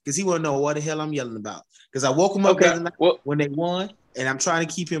door because he wanna know what the hell I'm yelling about. Because I woke him up when they won, and I'm trying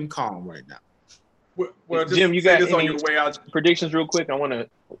to keep him calm right now. Well, Jim, you got this on your way out. Predictions real quick. I wanna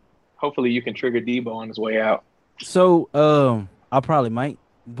hopefully you can trigger Debo on his way out. So I probably might,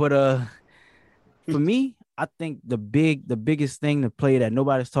 but for me, I think the biggest thing, the player that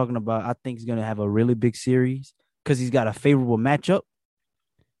nobody's talking about, I think is going to have a really big series because he's got a favorable matchup,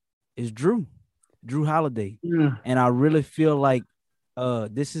 is Drew Holiday. Yeah. And I really feel like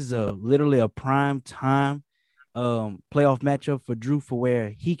this is literally a prime time playoff matchup for Drew for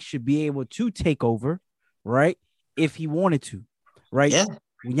where he should be able to take over, right, if he wanted to, right? Yeah.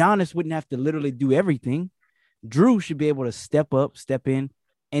 Giannis wouldn't have to literally do everything. Drew should be able to step in,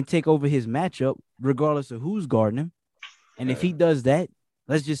 and take over his matchup regardless of who's guarding him. And if he does that,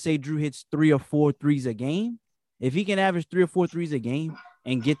 let's just say Drew hits 3 or 4 threes a game. If he can average 3 or 4 threes a game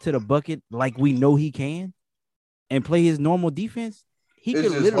and get to the bucket like we know he can and play his normal defense, he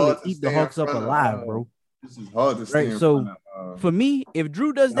could literally eat the Hawks up alive, bro. This is hard to right. So for me, if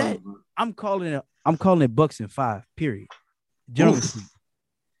Drew does that, I'm calling it Bucks in 5, period. Gentlemen sweep.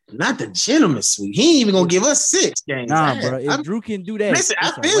 Not the gentleman sweep. He ain't even gonna give us 6 games. Nah, bro. If Drew can do that, listen,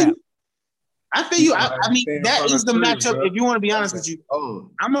 I feel you. I mean, that is the matchup. Bro. If you want to be honest with you,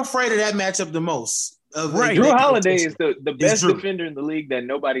 I'm afraid of that matchup the most. Right. Drew Holiday is the best defender in the league that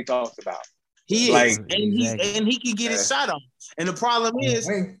nobody talks about. He is, and he can get his shot on. And the problem is,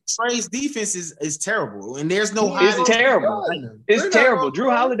 Trae's defense is terrible, and there's no. It's terrible. It's terrible. Drew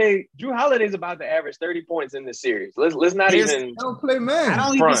Holiday's about to average 30 points in this series. Let's not even. Don't play man. I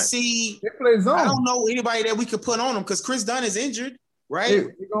don't even see. They play zone. I don't know anybody that we could put on him because Chris Dunn is injured, right?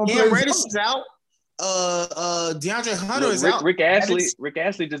 Cam Reddish is out. DeAndre Hunter is out. Rick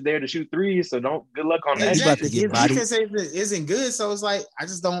Astley just there to shoot 3s, so good luck on that. Exactly. His defense isn't good, so it's like I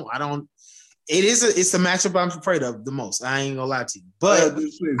don't. It's a matchup I'm afraid of the most. I ain't gonna lie to you, but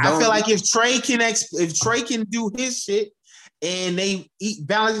I feel like if Trae can do his shit and they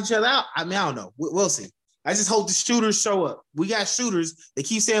balance each other out, I mean I don't know. We'll see. I just hope the shooters show up. We got shooters. They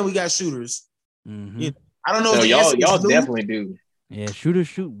keep saying we got shooters. Mm-hmm. I don't know. No, y'all definitely do. Yeah, shooters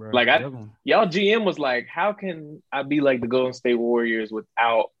shoot, bro. Like y'all GM was like, how can I be like the Golden State Warriors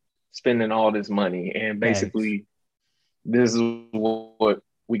without spending all this money? And basically, this is what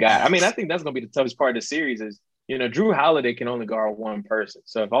we got. I mean, I think that's going to be the toughest part of the series is, Drew Holiday can only guard one person.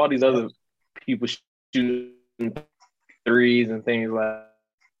 So if all these other people shooting 3s and things like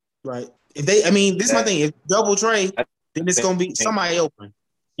right, If they, I mean, this is my thing. If double Trey, then it's gonna be somebody open.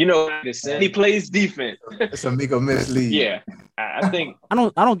 You know, he plays defense. It's a Miko mislead. Yeah, I think. I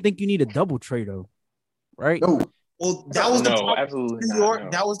don't think you need a double Trey though, right? No. Well, that was the problem. Absolutely New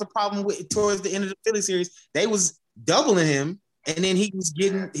York. That was the problem with towards the end of the Philly series. They was doubling him, and then he was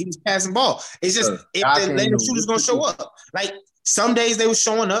passing ball. It's just if the later shooters gonna show up. Like some days they were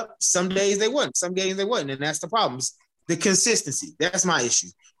showing up, some days they wasn't. Some games they wasn't, and that's the problem. It's the consistency. That's my issue.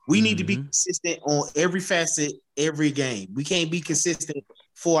 We need to be consistent on every facet, every game. We can't be consistent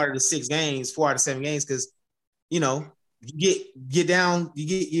 4 out of the 6 games, 4 out of 7 games, because you get down,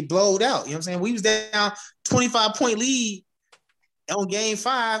 you get blowed out. You know what I'm saying? We was down 25-point lead on game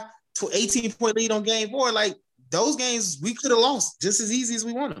 5 to 18-point lead on game 4. Like those games, we could have lost just as easy as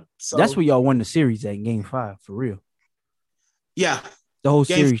we won them. So that's where y'all won the series at game 5 for real. Yeah. The whole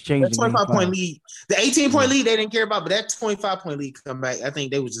series changed. That 25-point lead, the 18-point lead they didn't care about, but that 25-point lead come back, I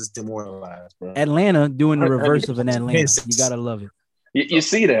think they was just demoralized, bro. Atlanta doing the reverse of an Atlanta. You gotta love it. You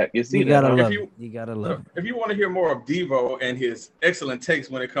see that. You gotta love it. You gotta love it. If you want to hear more of Devo and his excellent takes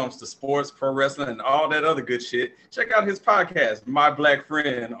when it comes to sports, pro wrestling, and all that other good shit, check out his podcast, My Black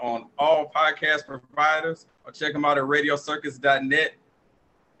Friend, on all podcast providers, or check him out at radiocircus.net.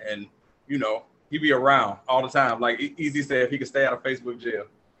 And, he be around all the time. Like Easy said, if he could stay out of Facebook jail.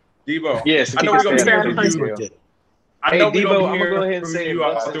 Devo. Yes, I know we're going to be hearing from you. I know we're Devo, going to be hearing from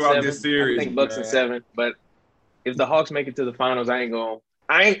you throughout this series. I think Bucks and 7, but if the Hawks make it to the finals, I ain't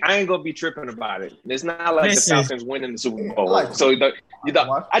gonna be tripping about it. It's not like the Falcons winning the Super Bowl. I just told my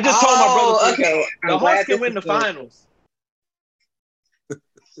brother, okay, the Hawks can win the finals.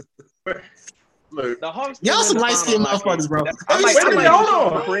 Look, the Hawks. Y'all some light skinned motherfuckers, bro.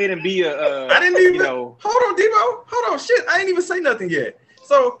 Hold on. Afraid and be a. I didn't even. Hold on, Devo. Hold on, shit. I ain't even say nothing yet.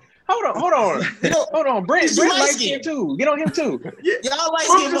 So. Hold on. Brent light skin too. Get on him too. Yeah. Y'all light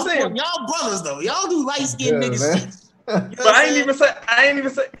skin motherfuckers. Y'all brothers though. Y'all do light skin niggas. But I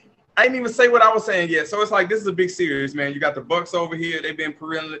ain't even say what I was saying yet. So it's like this is a big series, man. You got the Bucks over here. They've been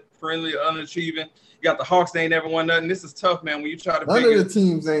perennially unachieving. You got the Hawks. They ain't never won nothing. This is tough, man. When you try to none of the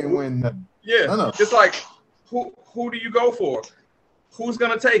teams ain't win nothing. Yeah, it's like who do you go for? Who's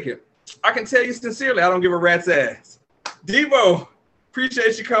gonna take it? I can tell you sincerely, I don't give a rat's ass. Devo,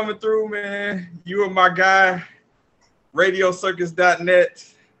 appreciate you coming through, man. You are my guy.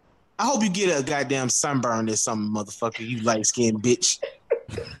 RadioCircus.net. I hope you get a goddamn sunburn or something, motherfucker. You light skinned bitch.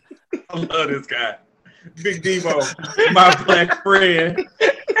 I love this guy. Big Devo, my black friend.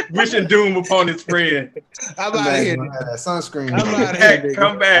 Wishing doom upon his friend. I'm out of here. That sunscreen. I'm out of here.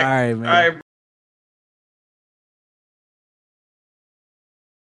 Come back. All right, man. All right.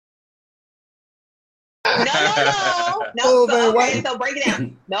 No. Okay, so break it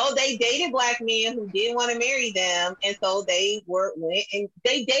down. No, they dated black men who didn't want to marry them, and so they went and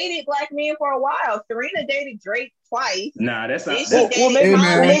they dated black men for a while. Serena dated Drake twice. Nah, that's not.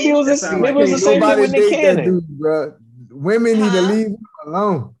 Maybe it was the same thing with Nick Cannon. Bro. Women need to leave him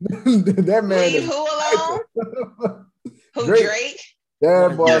alone. That man. Leave who alone? Who, Drake?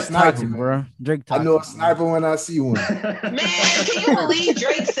 That boy sniper, bro. Drake toxic. I know a sniper when I see one. Man, can you believe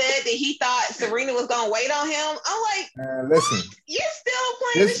Drake said that he thought Serena was gonna wait on him? I'm like, listen, you're still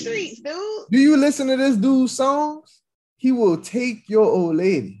playing the streets, dude. Do you listen to this dude's songs? He will take your old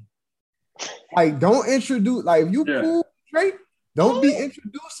lady. Like, don't introduce. Like, if you cool Drake, don't be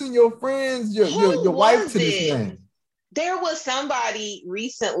introducing your friends, your wife to this man. There was somebody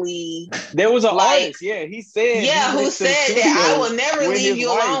recently. There was an artist, he said. Yeah, who said that I will never leave you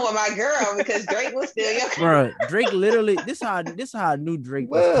alone with my girl because Drake was still your bro. Drake literally. This how I knew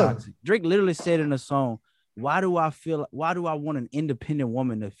Drake was toxic. Drake literally said in a song, why do I want an independent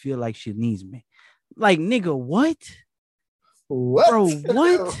woman to feel like she needs me? Like, nigga, what? What? Bro,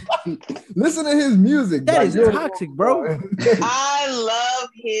 what? Listen to his music. That is toxic, bro. I love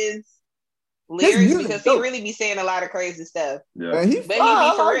his lyrics because he really be saying a lot of crazy stuff. Yeah. But he be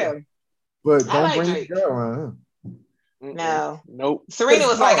for real. But don't bring your girl around him. No. Nope. Serena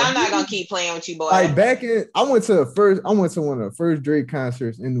was like, I'm not gonna keep playing with you, boy. Like I went to one of the first Drake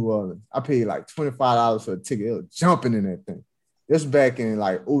concerts in New Orleans. I paid like $25 for a ticket. It was jumping in that thing. This back in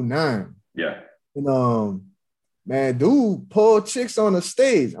like 2009. Yeah. And man, dude pulled chicks on the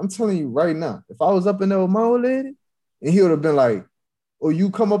stage. I'm telling you right now, if I was up in there with my old lady, and he would have been like, "Oh,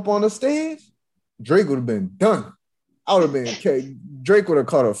 you come up on the stage," Drake would have been done. I would have been okay. Drake would have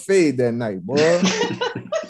caught a fade that night, boy.